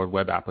dashboard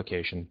web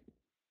application,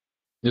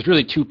 there's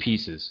really two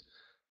pieces.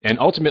 And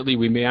ultimately,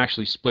 we may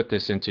actually split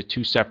this into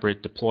two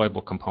separate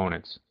deployable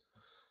components.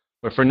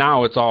 But for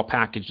now, it's all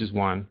packaged as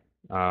one.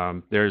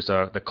 There's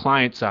the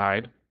client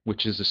side,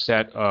 which is a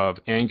set of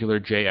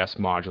AngularJS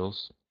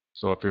modules.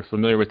 So if you're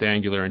familiar with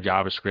Angular and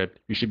JavaScript,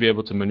 you should be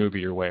able to maneuver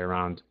your way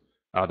around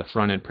the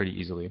front end pretty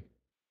easily.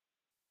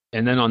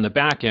 And then on the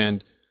back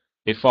end,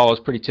 it follows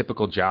pretty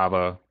typical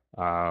Java,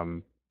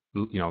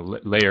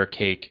 layer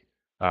cake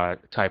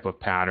type of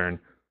pattern,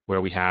 where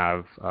we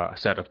have a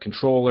set of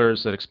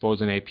controllers that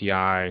expose an API,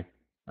 a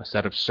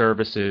set of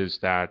services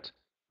that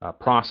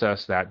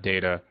process that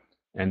data,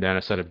 and then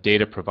a set of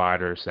data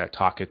providers that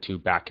talk it to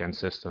back-end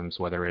systems,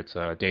 whether it's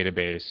a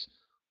database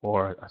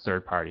or a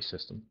third-party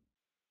system.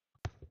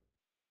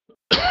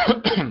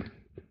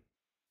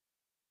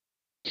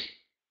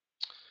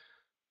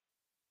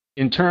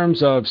 In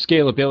terms of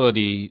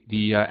scalability,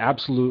 the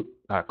absolute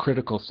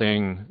critical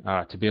thing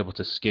to be able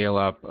to scale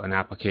up an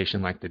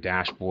application like the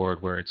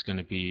dashboard, where it's going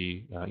to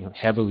be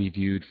heavily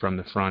viewed from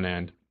the front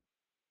end,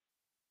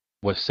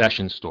 was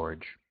session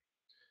storage.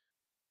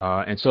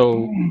 And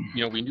so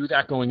we knew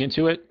that going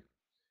into it.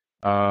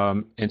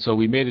 And so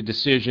we made a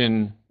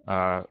decision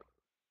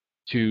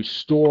to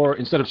store,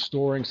 instead of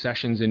storing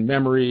sessions in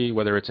memory,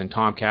 whether it's in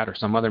Tomcat or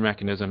some other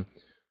mechanism,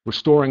 we're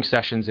storing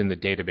sessions in the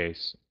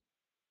database,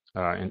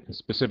 and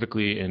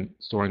specifically in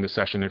storing the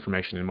session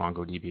information in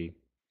MongoDB.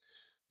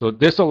 So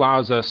this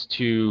allows us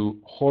to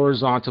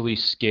horizontally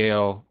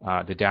scale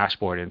the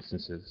dashboard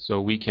instances. So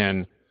we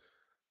can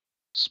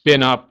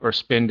spin up or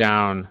spin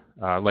down,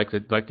 like the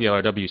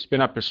LRW,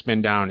 spin up or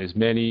spin down as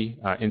many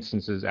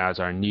instances as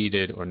are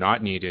needed or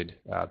not needed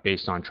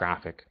based on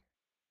traffic.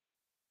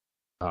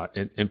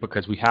 And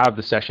because we have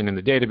the session in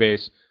the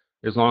database,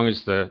 as long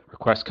as the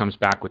request comes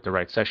back with the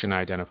right session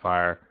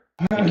identifier,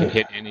 it can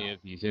hit any of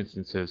these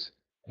instances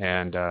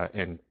and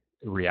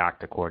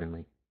react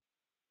accordingly.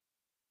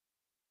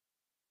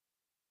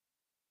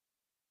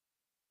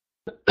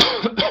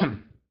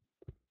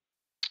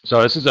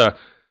 So this is a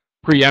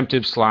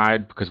preemptive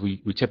slide because we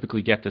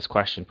typically get this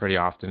question pretty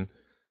often.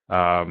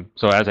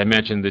 So as I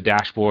mentioned, the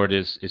dashboard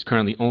is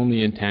currently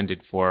only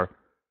intended for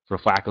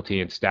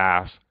faculty and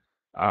staff.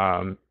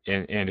 And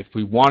if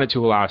we wanted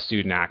to allow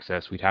student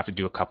access, we'd have to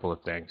do a couple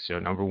of things. So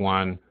number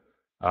one,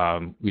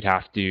 we'd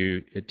have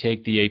to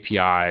take the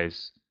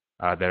APIs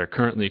that are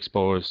currently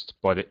exposed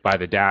by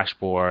the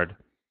dashboard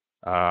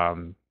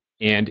and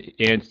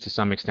to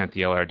some extent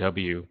the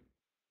LRW,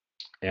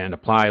 and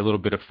apply a little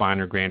bit of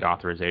finer grained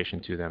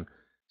authorization to them,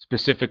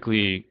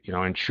 specifically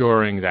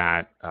ensuring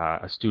that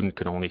a student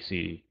could only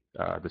see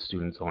the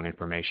student's own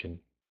information.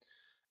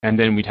 And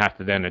then we'd have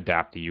to then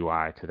adapt the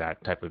UI to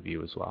that type of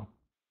view as well.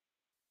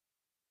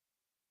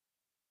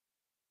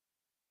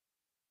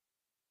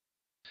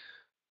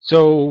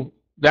 So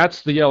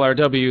that's the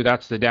LRW,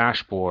 that's the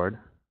dashboard.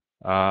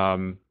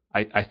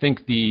 I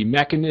think the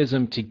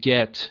mechanism to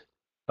get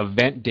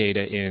event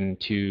data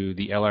into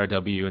the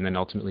LRW and then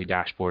ultimately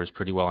dashboard is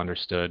pretty well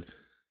understood.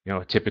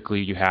 Typically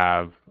you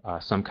have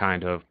some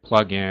kind of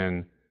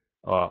plugin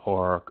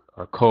or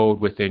code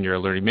within your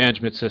learning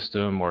management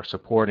system or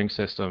supporting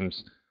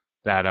systems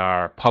that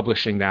are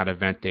publishing that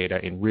event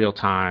data in real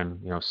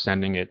time,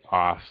 sending it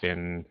off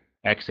in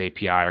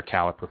XAPI or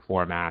Caliper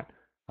format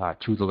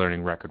to the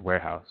learning record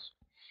warehouse.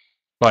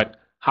 But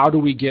how do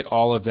we get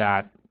all of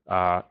that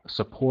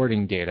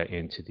supporting data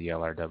into the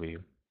LRW?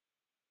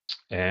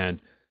 And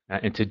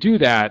to do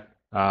that,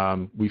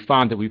 we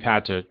found that we've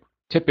had to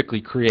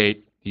typically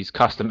create these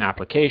custom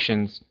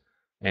applications,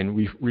 and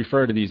we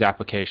refer to these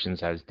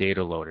applications as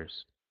data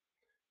loaders.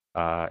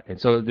 And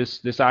so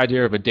this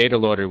idea of a data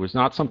loader was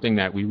not something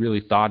that we really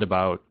thought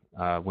about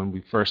when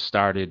we first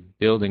started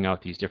building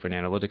out these different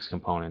analytics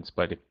components.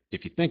 But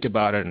if you think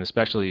about it, and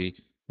especially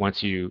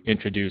once you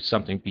introduce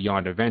something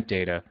beyond event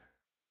data,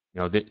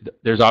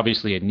 there's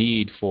obviously a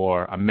need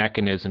for a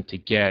mechanism to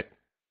get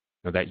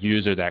that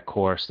user, that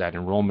course, that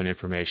enrollment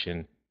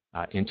information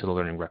into the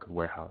learning record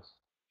warehouse.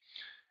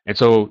 And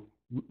so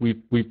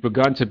we've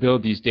begun to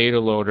build these data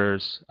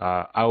loaders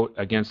out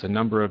against a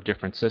number of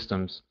different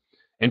systems.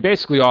 And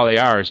basically all they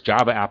are is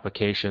Java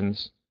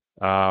applications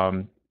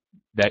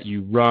that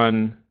you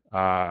run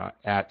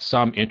at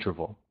some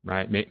interval,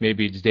 right?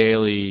 Maybe it's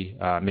daily,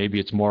 maybe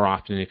it's more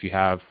often if you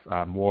have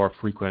more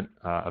frequent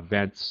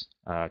events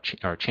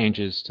or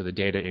changes to the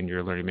data in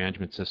your learning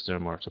management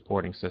system or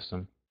supporting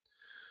system.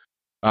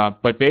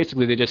 But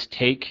basically they just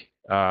take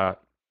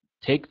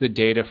the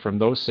data from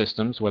those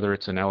systems, whether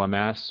it's an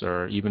LMS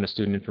or even a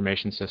student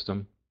information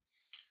system,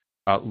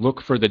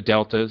 look for the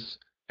deltas,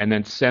 and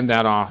then send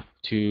that off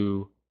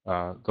to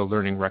the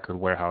learning record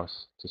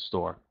warehouse to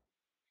store.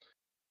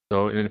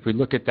 So, and if we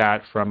look at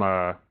that from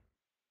a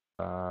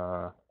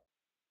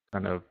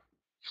kind of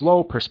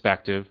flow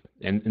perspective,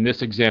 and in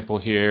this example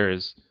here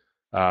is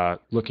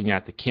looking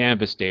at the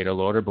Canvas data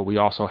loader, but we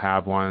also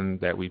have one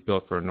that we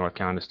built for North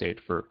Carolina State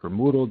for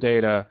Moodle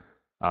data,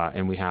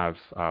 and we have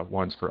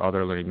ones for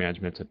other learning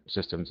management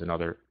systems and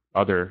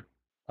other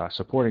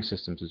supporting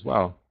systems as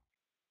well.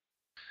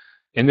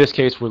 In this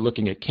case, we're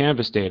looking at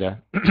Canvas data.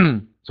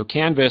 So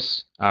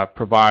Canvas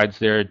provides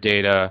their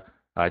data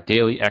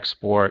daily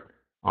export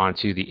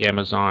onto the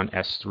Amazon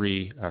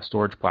S3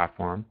 storage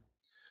platform.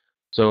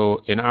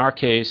 So in our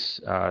case,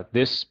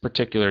 this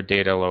particular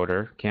data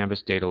loader,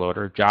 Canvas data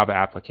loader, Java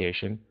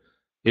application,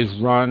 is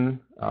run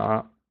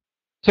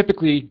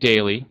typically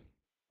daily.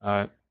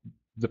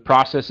 The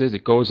process is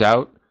it goes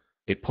out,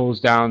 it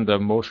pulls down the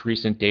most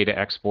recent data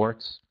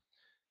exports,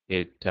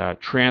 it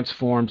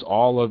transforms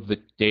all of the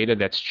data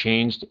that's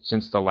changed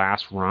since the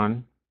last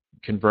run,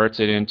 converts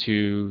it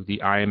into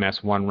the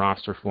IMS 1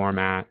 roster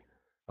format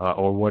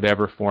or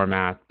whatever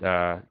format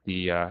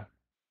the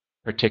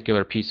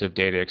particular piece of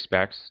data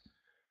expects,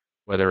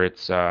 whether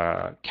it's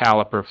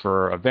Caliper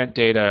for event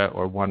data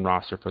or 1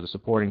 roster for the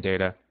supporting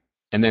data,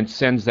 and then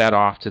sends that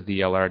off to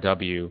the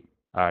LRW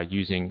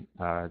using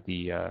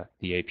the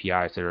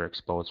APIs that are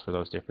exposed for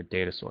those different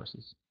data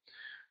sources.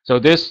 So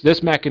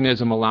this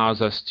mechanism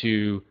allows us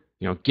to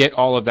get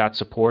all of that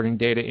supporting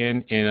data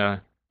in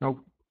a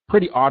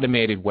pretty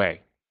automated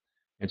way.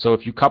 And so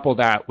if you couple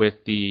that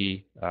with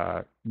the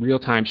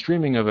real-time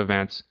streaming of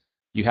events,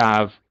 you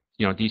have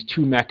these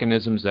two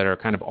mechanisms that are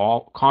kind of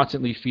all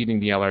constantly feeding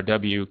the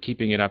LRW,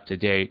 keeping it up to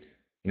date,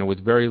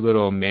 with very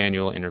little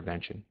manual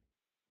intervention.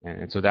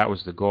 And so that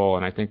was the goal,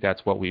 and I think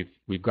that's what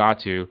we've got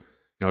to,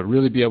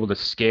 really be able to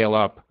scale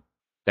up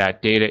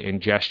that data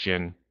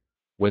ingestion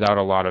without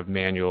a lot of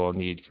manual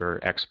need for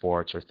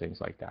exports or things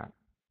like that.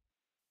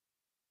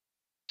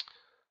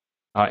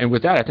 And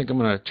with that, I think I'm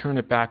going to turn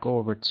it back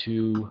over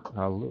to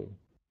Lou.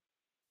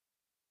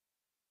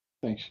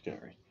 Thanks,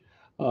 Gary.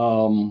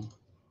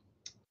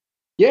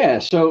 Yeah,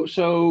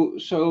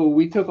 so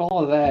we took all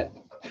of that,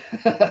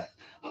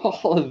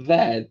 all of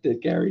that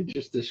Gary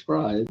just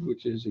described,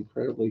 which is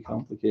incredibly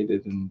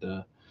complicated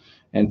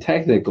and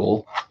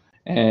technical,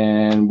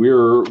 and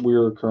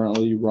we're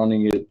currently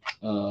running it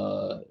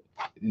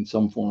in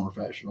some form or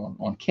fashion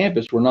on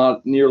campus. We're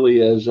not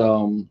nearly as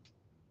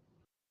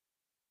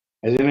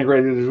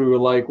integrated as we would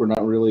like. We're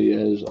not really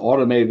as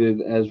automated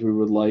as we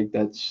would like.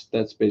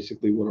 That's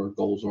basically what our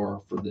goals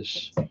are for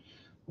this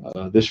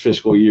this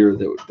fiscal year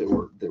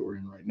that we're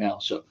in right now.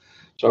 So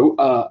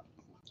I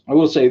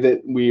will say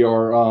that we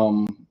are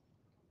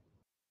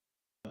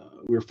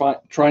we're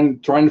trying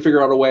to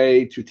figure out a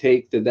way to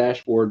take the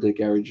dashboard that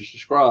Gary just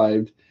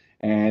described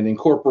and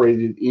incorporate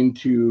it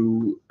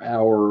into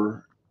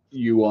our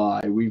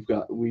UI. We've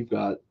got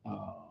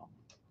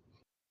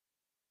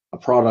a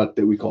product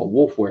that we call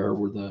Wolfware,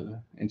 where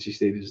the NC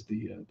State is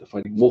the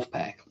Fighting Wolf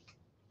Pack.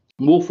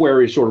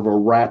 Wolfware is sort of a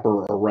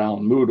wrapper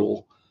around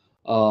Moodle,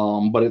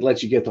 but it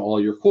lets you get to all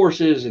your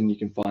courses and you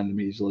can find them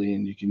easily,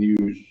 and you can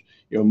use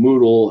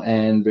Moodle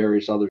and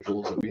various other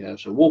tools that we have.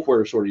 So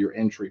Wolfware is sort of your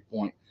entry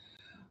point.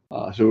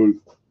 So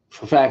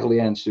for faculty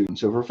and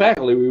students. So for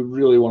faculty, we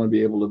really want to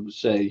be able to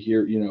say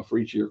here, for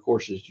each of your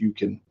courses, you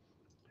can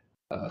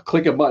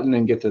click a button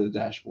and get to the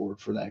dashboard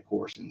for that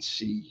course and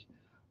see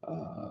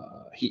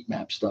heat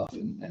map stuff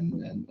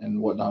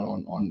and whatnot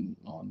on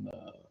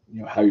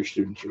how your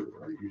students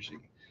are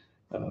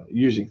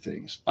using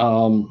things.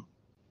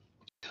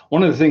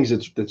 One of the things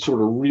that's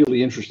sort of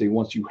really interesting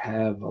once you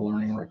have a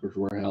learning records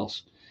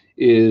warehouse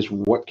is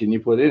what can you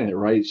put in it,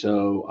 right?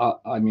 So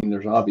I mean,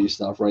 there's obvious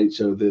stuff, right?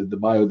 So the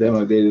bio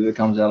demo data that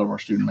comes out of our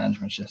student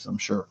management system,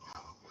 sure.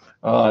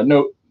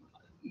 No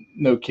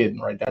kidding,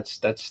 right? That's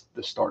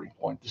the starting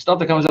point. The stuff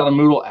that comes out of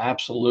Moodle,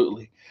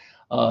 absolutely.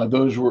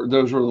 Those were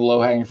the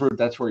low-hanging fruit.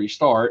 That's where you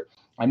start.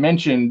 I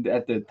mentioned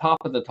at the top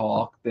of the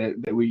talk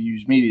that we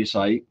use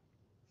MediaSite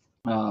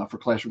for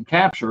classroom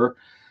capture.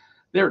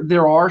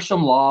 There are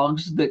some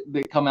logs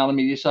that come out of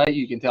MediaSite.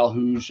 You can tell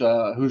who's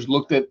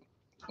looked at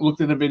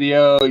a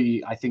video.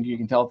 I think you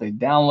can tell if they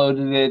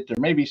downloaded it. There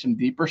may be some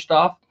deeper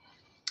stuff.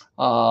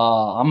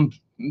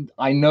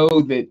 I know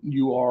that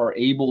you are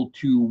able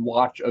to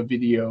watch a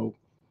video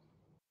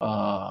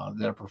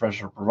that a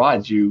professor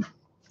provides you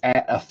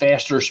at a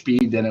faster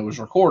speed than it was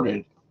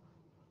recorded.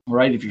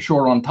 Right? If you're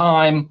short on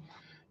time,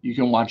 you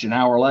can watch an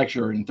hour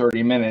lecture in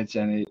 30 minutes,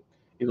 and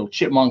it'll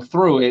chipmunk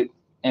through it.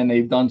 And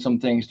they've done some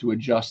things to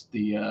adjust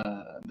the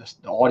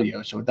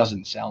audio so it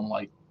doesn't sound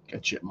like a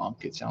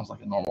chipmunk. It sounds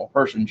like a normal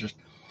person just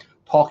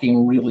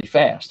talking really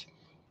fast.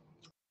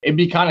 It'd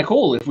be kind of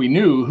cool if we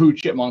knew who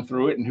chipmunked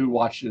through it and who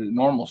watched it at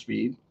normal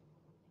speed.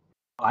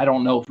 I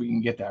don't know if we can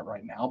get that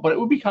right now, but it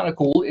would be kind of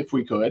cool if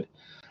we could.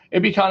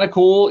 It'd be kind of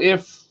cool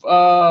if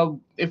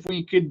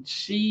we could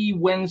see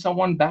when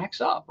someone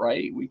backs up,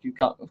 right? We could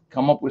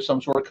come up with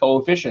some sort of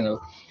coefficient of,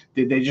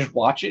 did they just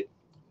watch it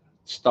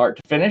start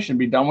to finish and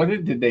be done with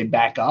it? Did they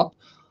back up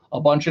a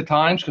bunch of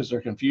times because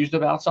they're confused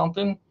about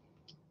something?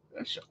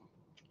 So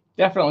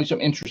definitely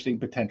some interesting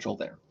potential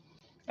there.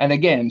 And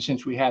again,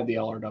 since we have the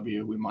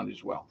LRW, we might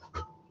as well.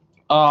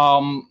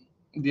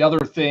 The other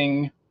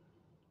thing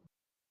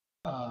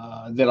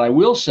that I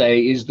will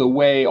say is the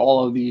way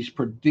all of these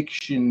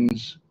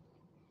predictions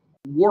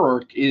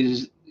work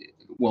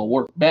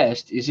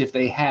best is if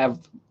they have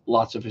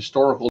lots of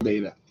historical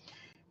data.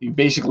 You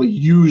basically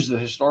use the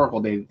historical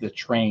data to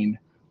train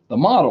the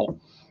model.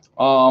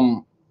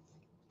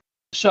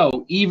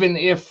 So even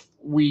if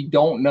we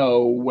don't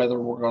know whether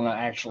we're going to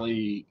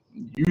actually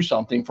use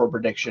something for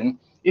prediction,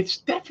 it's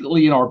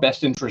definitely in our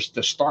best interest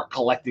to start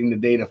collecting the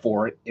data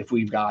for it if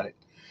we've got it.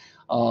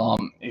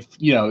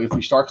 If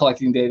we start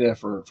collecting data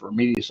for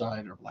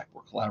MediaSite or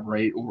Blackboard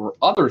Collaborate or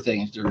other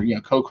things, there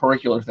are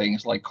co-curricular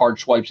things like card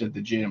swipes at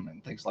the gym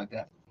and things like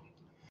that.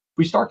 If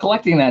we start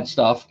collecting that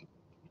stuff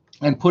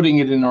and putting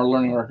it in our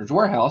learning records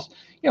warehouse,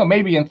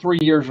 maybe in 3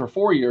 years or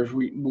 4 years,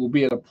 we will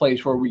be at a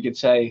place where we could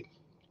say,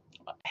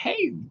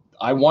 hey,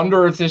 I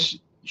wonder if this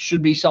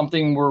should be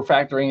something we're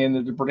factoring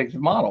into the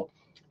predictive model.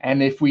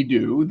 And if we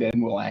do, then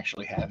we'll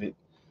actually have it,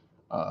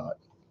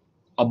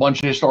 a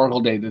bunch of historical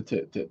data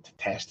to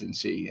test and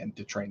see and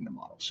to train the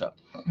model. So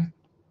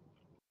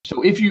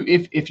if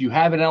you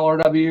have an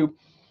LRW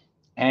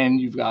and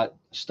you've got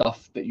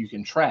stuff that you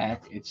can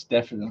track, it's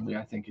definitely,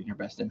 I think, in your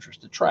best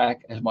interest to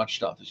track as much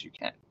stuff as you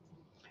can.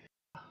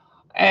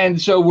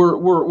 And so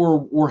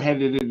we're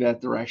headed in that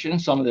direction.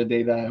 Some of the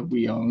data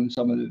we own,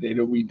 some of the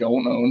data we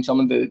don't own, some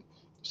of the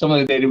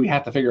data we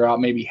have to figure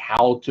out maybe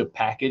how to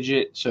package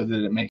it so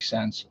that it makes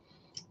sense.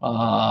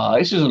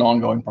 This is an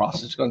ongoing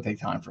process. It's going to take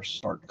time for us to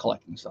start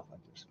collecting stuff like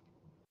this.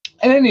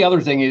 And then the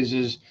other thing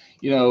is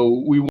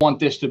we want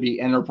this to be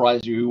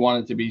enterprise. We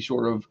want it to be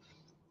sort of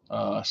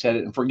set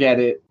it and forget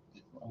it.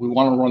 We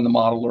want to run the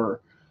modeler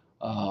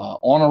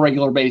on a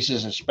regular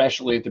basis,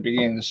 especially at the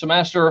beginning of the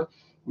semester.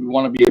 We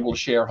want to be able to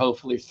share,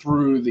 hopefully,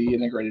 through the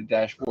integrated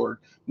dashboard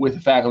with a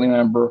faculty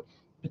member,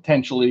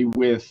 potentially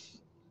with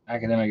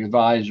academic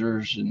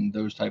advisors and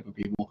those type of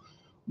people,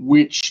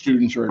 which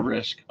students are at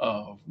risk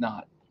of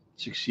not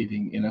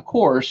succeeding in a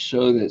course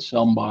so that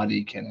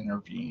somebody can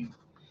intervene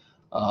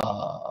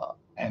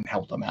and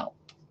help them out.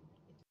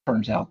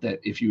 Turns out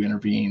that if you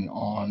intervene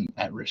on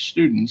at-risk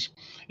students,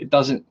 it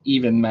doesn't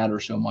even matter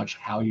so much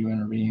how you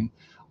intervene,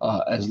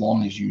 as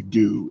long as you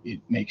do, it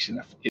has an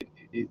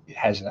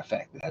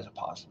effect. It has a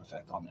positive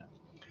effect on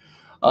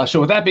them. So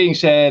with that being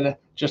said,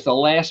 just a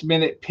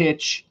last-minute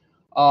pitch.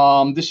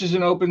 This is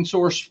an open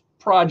source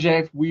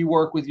project. We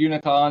work with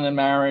Unicon and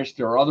Marist.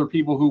 There are other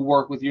people who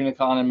work with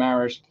Unicon and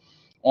Marist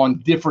on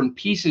different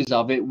pieces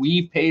of it.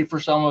 We've paid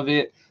for some of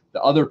it.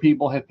 The other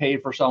people have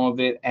paid for some of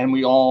it, and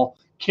we all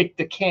kick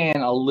the can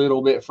a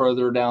little bit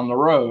further down the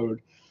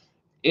road.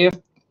 If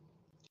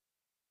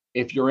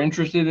you're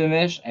interested in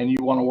this and you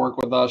want to work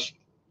with us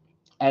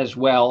as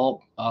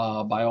well,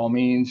 by all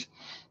means,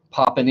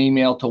 pop an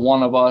email to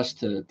one of us,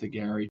 to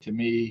Gary, to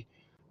me,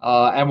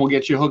 and we'll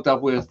get you hooked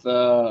up with,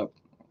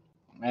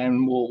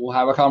 and we'll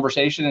have a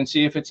conversation and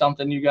see if it's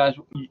something you guys,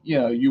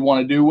 you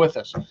want to do with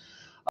us.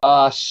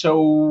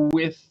 So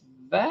with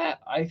that,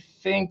 I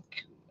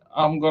think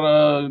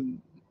Linda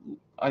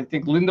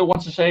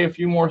wants to say a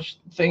few more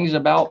things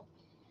about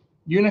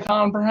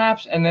Unicon,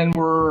 perhaps, and then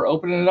we're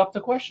opening it up to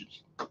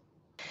questions.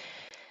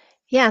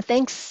 Yeah,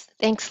 thanks,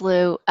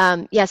 Lou.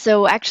 Yeah,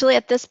 so actually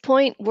at this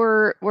point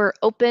we're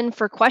open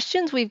for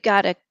questions. We've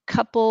got a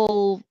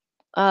couple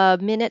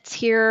minutes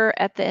here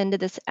at the end of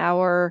this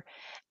hour,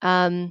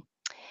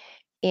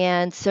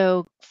 and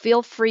so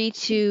feel free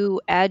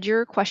to add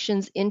your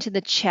questions into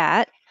the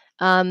chat.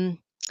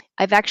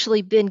 I've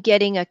actually been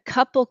getting a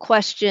couple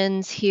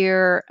questions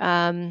here.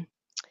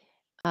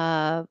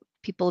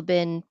 People have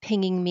been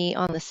pinging me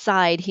on the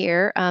side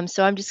here,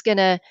 so I'm just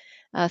gonna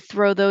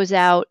throw those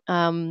out.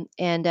 But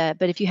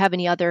if you have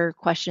any other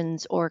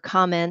questions or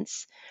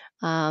comments,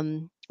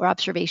 or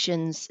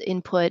observations,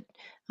 input,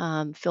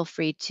 feel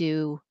free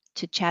to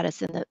chat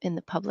us in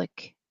the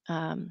public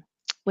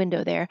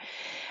window there.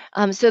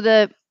 So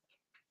the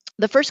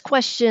first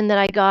question that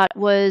I got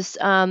was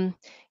kind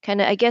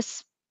of, I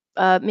guess,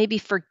 maybe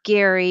for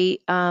Gary,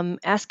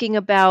 asking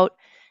about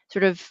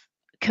sort of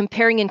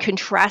comparing and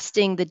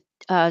contrasting the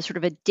sort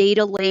of a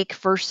data lake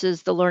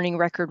versus the learning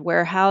record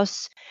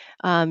warehouse.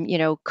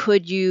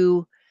 Could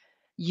you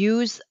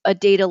use a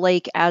data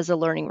lake as a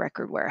learning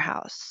record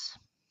warehouse?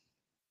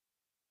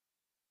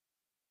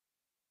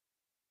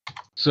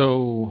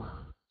 So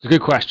it's a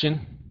good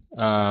question,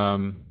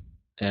 and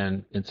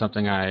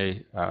something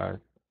I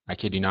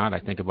kid you not, I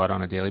think about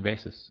on a daily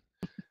basis.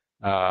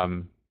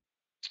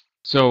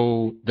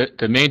 So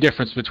the main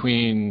difference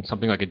between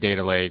something like a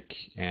data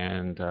lake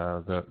and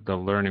the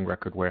learning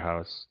record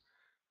warehouse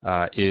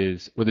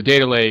is with a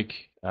data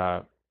lake,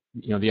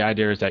 the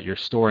idea is that you're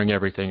storing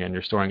everything, and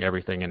you're storing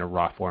everything in a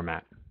raw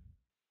format.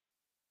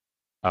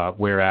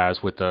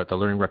 Whereas with the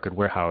learning record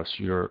warehouse,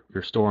 you're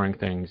storing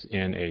things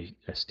in a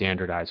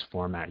standardized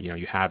format.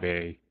 You have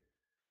a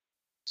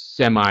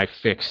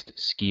semi-fixed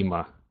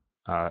schema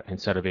and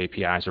set of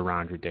APIs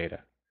around your data.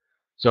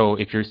 So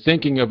if you're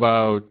thinking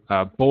about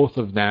both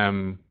of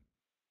them,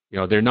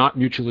 they're not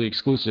mutually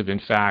exclusive. In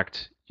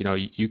fact,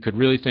 you could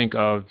really think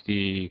of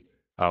the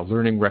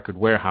learning record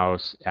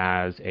warehouse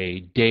as a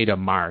data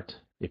mart,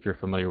 if you're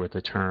familiar with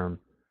the term,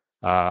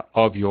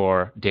 of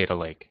your data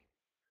lake.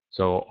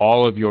 So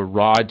all of your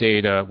raw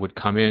data would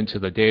come into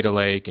the data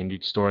lake, and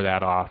you'd store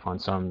that off on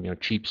some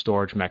cheap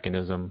storage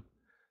mechanism,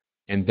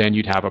 and then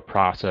you'd have a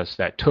process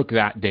that took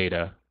that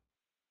data,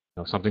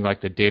 something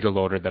like the data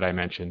loader that I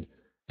mentioned,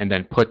 and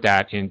then put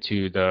that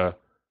into the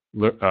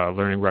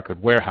learning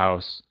record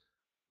warehouse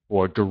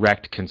for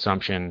direct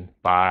consumption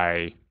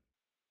by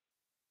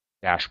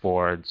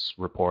dashboards,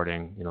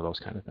 reporting, those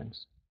kind of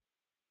things.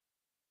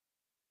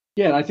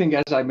 Yeah, and I think,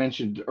 as I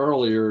mentioned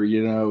earlier,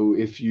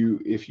 if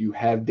you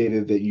have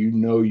data that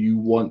you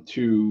want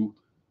to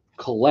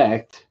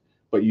collect,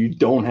 but you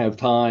don't have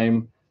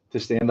time to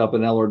stand up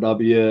an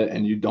LRW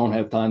and you don't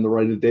have time to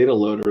write a data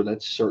loader,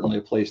 that's certainly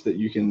a place that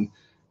you can,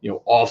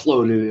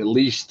 offload it at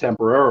least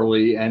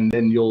temporarily, and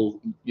then you'll,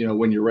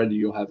 when you're ready,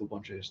 you'll have a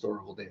bunch of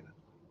historical data.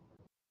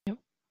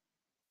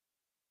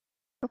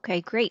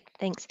 Okay, great,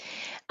 thanks.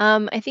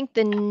 I think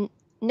the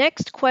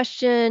next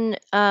question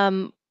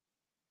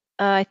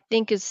I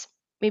think is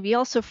maybe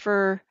also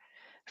for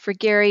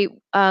Gary.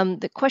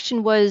 The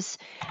question was,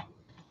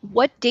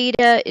 what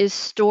data is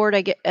stored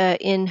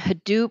in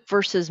Hadoop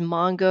versus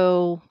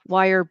Mongo?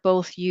 Why are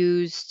both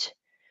used?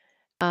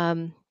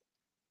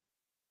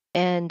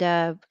 And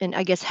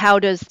I guess how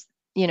does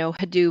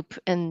Hadoop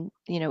and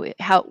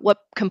what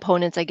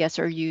components I guess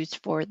are used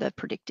for the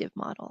predictive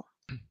model?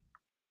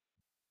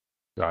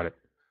 Got it.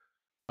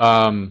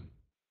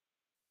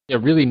 Yeah,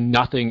 really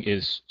nothing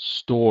is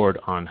stored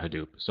on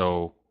Hadoop.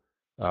 So,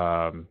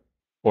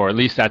 or at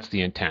least that's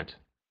the intent.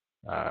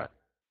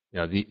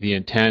 The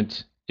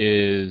intent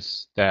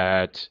is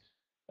that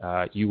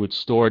you would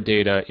store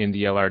data in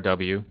the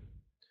LRW,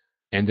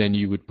 and then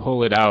you would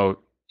pull it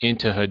out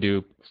into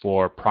Hadoop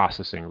for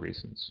processing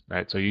reasons,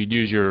 right? So you'd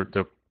use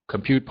the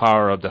compute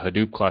power of the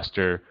Hadoop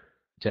cluster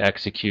to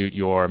execute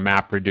your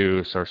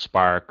MapReduce or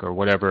Spark or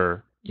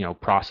whatever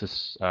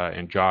process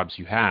and jobs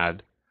you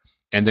had,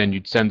 and then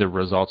you'd send the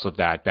results of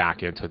that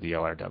back into the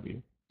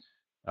LRW.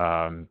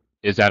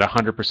 Is that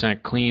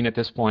 100% clean at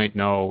this point?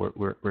 No,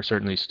 we're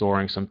certainly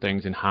storing some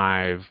things in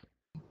Hive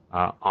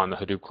on the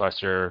Hadoop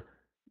cluster.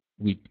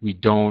 We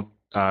don't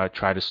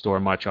try to store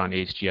much on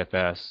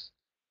HDFS,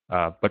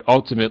 but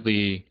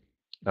ultimately,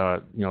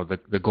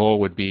 the goal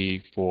would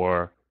be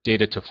for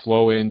data to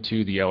flow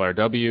into the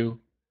LRW,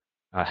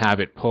 have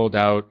it pulled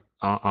out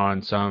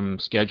on some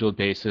scheduled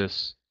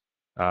basis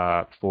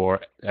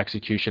for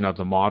execution of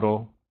the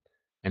model,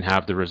 and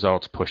have the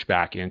results pushed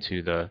back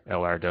into the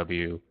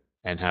LRW,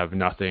 and have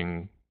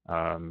nothing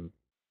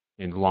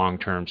in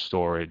long-term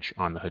storage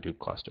on the Hadoop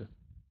cluster.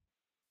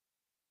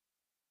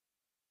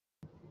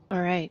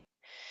 All right.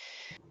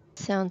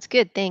 Sounds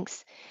good.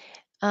 Thanks.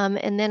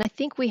 And then I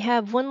think we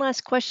have one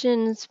last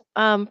question,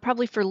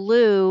 probably for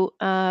Lou,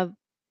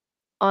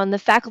 on the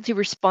faculty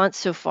response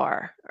so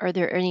far. Are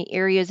there any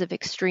areas of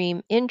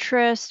extreme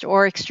interest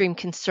or extreme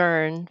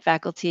concern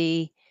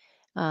faculty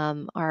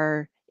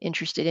are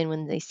interested in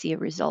when they see a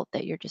result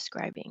that you're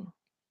describing?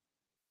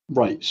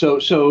 Right. So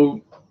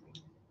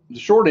the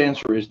short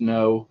answer is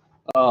no.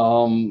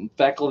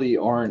 Faculty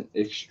aren't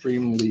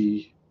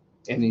extremely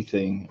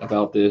anything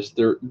about this.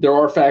 There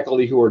are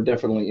faculty who are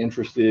definitely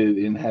interested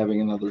in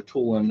having another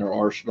tool in their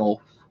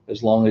arsenal,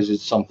 as long as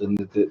it's something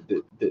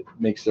that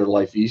makes their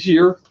life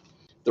easier.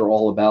 They're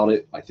all about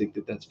it. I think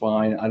that's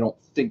fine. I don't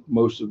think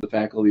most of the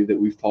faculty that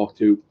we've talked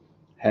to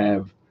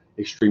have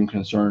extreme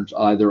concerns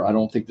either. I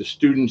don't think the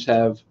students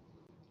have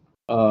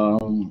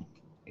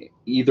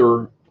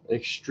either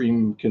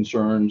extreme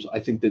concerns. I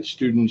think that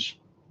students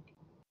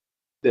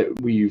that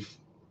we've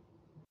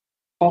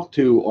talked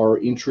to are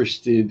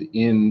interested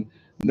in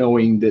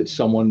knowing that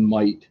someone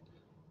might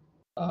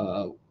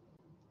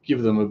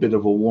give them a bit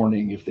of a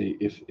warning if they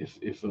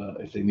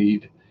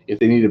need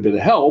a bit of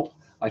help.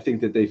 I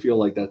think that they feel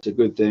like that's a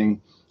good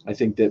thing. I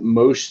think that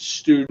most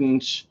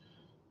students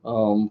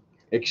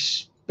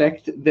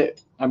expect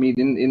that. I mean,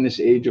 in this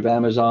age of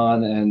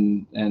Amazon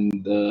and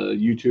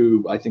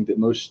YouTube, I think that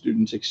most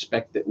students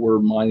expect that we're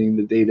mining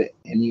the data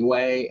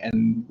anyway,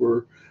 and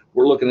we're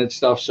looking at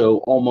stuff.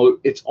 So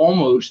it's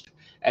almost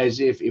as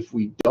if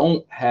we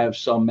don't have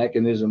some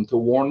mechanism to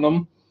warn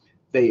them,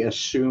 they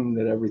assume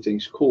that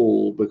everything's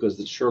cool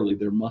because surely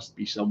there must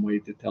be some way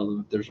to tell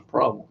them if there's a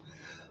problem.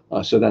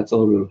 So that's a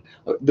little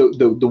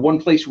bit of the one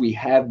place we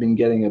have been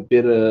getting a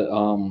bit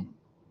of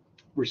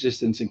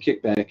resistance and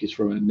kickback is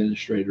from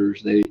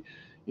administrators. They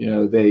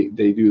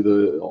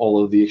do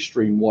all of the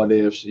extreme what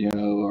ifs.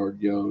 Are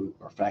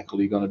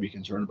faculty going to be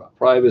concerned about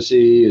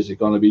privacy? Is it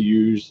going to be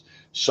used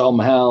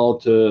somehow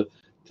to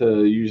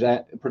use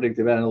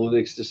predictive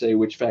analytics to say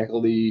which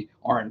faculty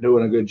aren't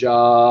doing a good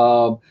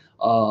job,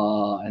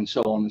 and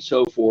so on and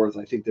so forth.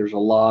 I think there's a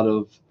lot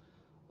of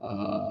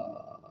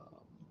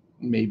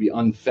maybe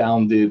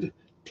unfounded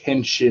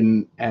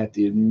tension at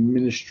the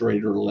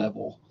administrator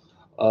level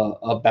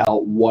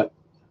about what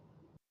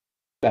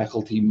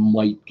faculty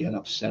might get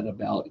upset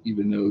about,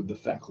 even though the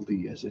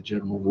faculty as a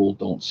general rule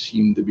don't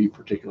seem to be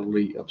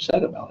particularly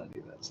upset about any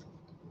of that stuff.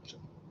 So.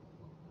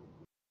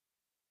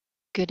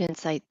 Good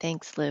insight.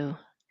 Thanks, Lou.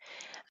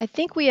 I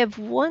think we have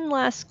one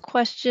last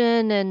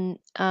question, and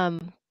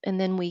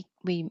then we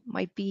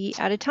might be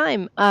out of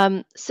time.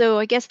 So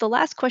I guess the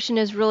last question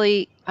is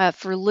really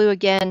for Lou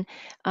again.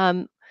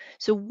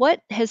 So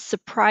what has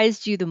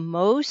surprised you the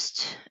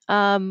most?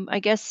 I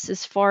guess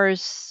as far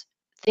as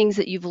things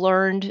that you've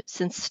learned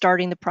since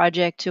starting the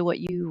project to what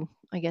you,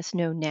 I guess,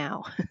 know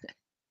now.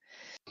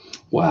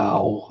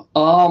 Wow.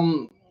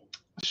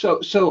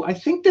 So I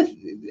think that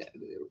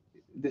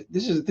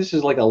this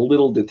is like a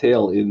little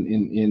detail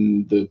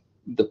in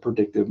the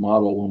predictive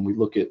model when we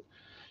look at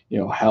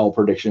how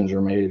predictions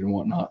are made and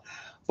whatnot.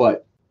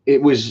 But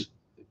it was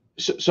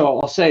so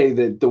I'll say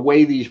that the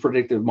way these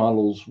predictive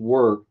models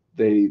work,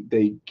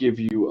 they give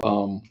you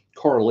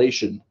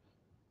correlation,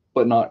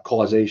 but not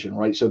causation,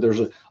 right? So there's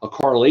a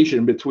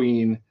correlation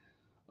between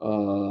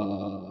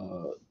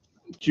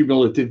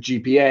cumulative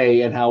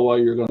GPA and how well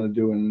you're going to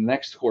do in the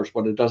next course,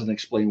 but it doesn't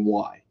explain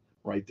why,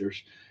 right?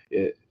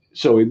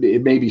 So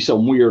it may be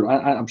some weird.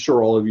 I'm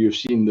sure all of you have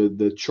seen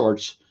the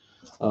charts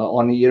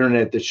on the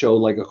internet that show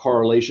like a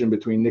correlation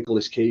between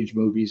Nicolas Cage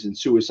movies and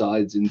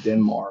suicides in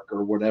Denmark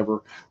or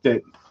whatever.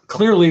 That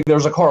clearly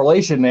there's a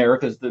correlation there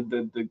because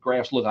the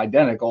graphs look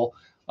identical,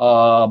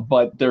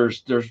 but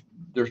there's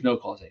no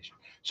causation.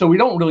 So we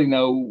don't really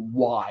know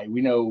why. We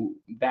know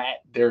that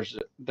there's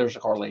a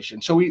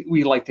correlation. So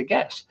we like to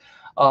guess.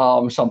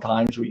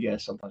 Sometimes we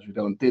guess, sometimes we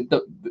don't.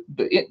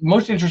 The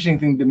most interesting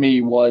thing to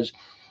me was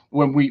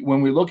when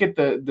we look at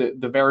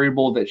the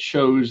variable that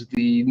shows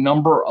the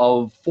number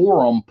of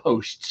forum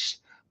posts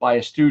by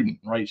a student,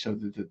 right? So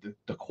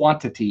the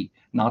quantity,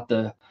 not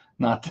the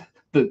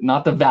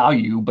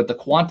value, but the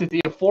quantity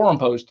of forum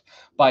posts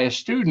by a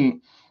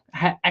student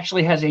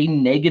actually has a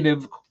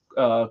negative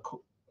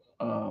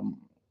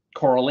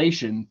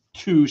correlation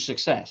to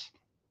success.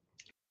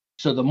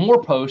 So the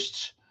more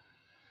posts,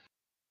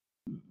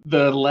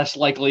 the less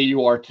likely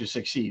you are to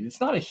succeed. It's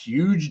not a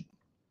huge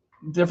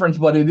difference,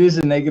 but it is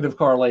a negative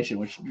correlation,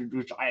 which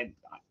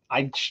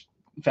I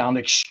found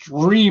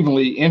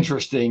extremely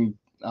interesting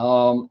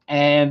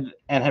and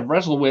have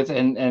wrestled with.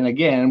 And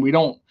again, we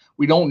don't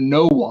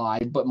know why,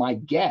 but my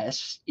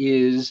guess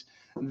is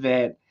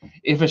that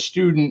if a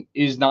student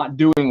is not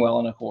doing well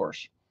in a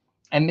course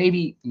and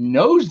maybe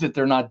knows that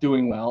they're not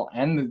doing well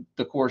and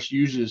the course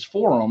uses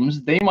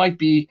forums, they might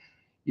be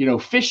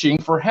fishing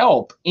for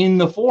help in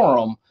the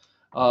forum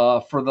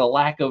for the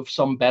lack of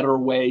some better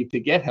way to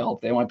get help.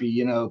 They might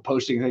be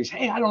posting things,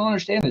 hey, I don't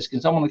understand this,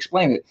 can someone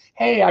explain it?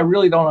 Hey, I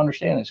really don't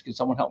understand this, can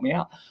someone help me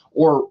out?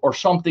 Or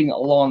something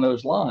along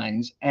those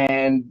lines.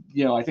 And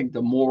I think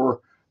the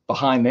more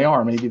behind they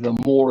are, maybe the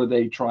more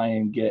they try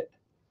and get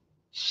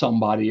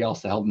somebody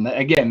else to help them.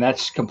 Again,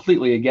 that's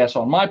completely a guess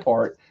on my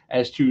part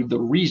as to the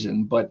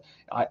reason, but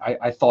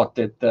I thought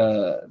that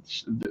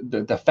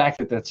the fact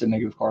that that's a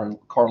negative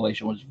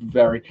correlation was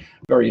very,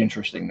 very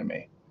interesting to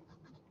me.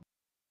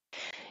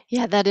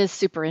 Yeah, that is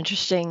super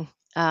interesting.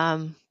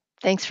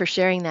 Thanks for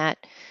sharing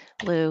that,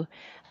 Lou.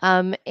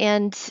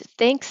 And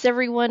thanks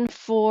everyone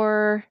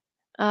for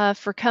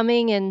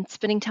coming and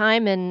spending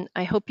time. And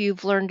I hope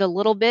you've learned a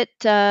little bit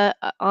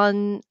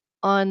on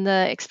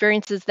the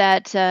experiences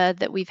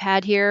that we've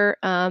had here.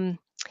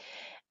 And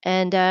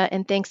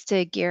thanks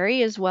to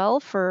Gary as well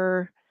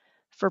for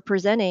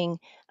presenting.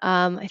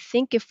 I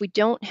think if we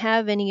don't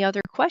have any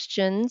other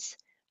questions,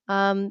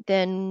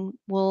 then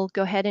we'll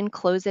go ahead and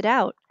close it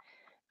out.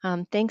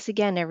 Thanks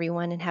again,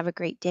 everyone, and have a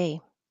great day.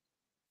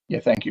 Yeah,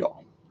 thank you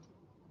all.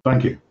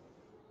 Thank you.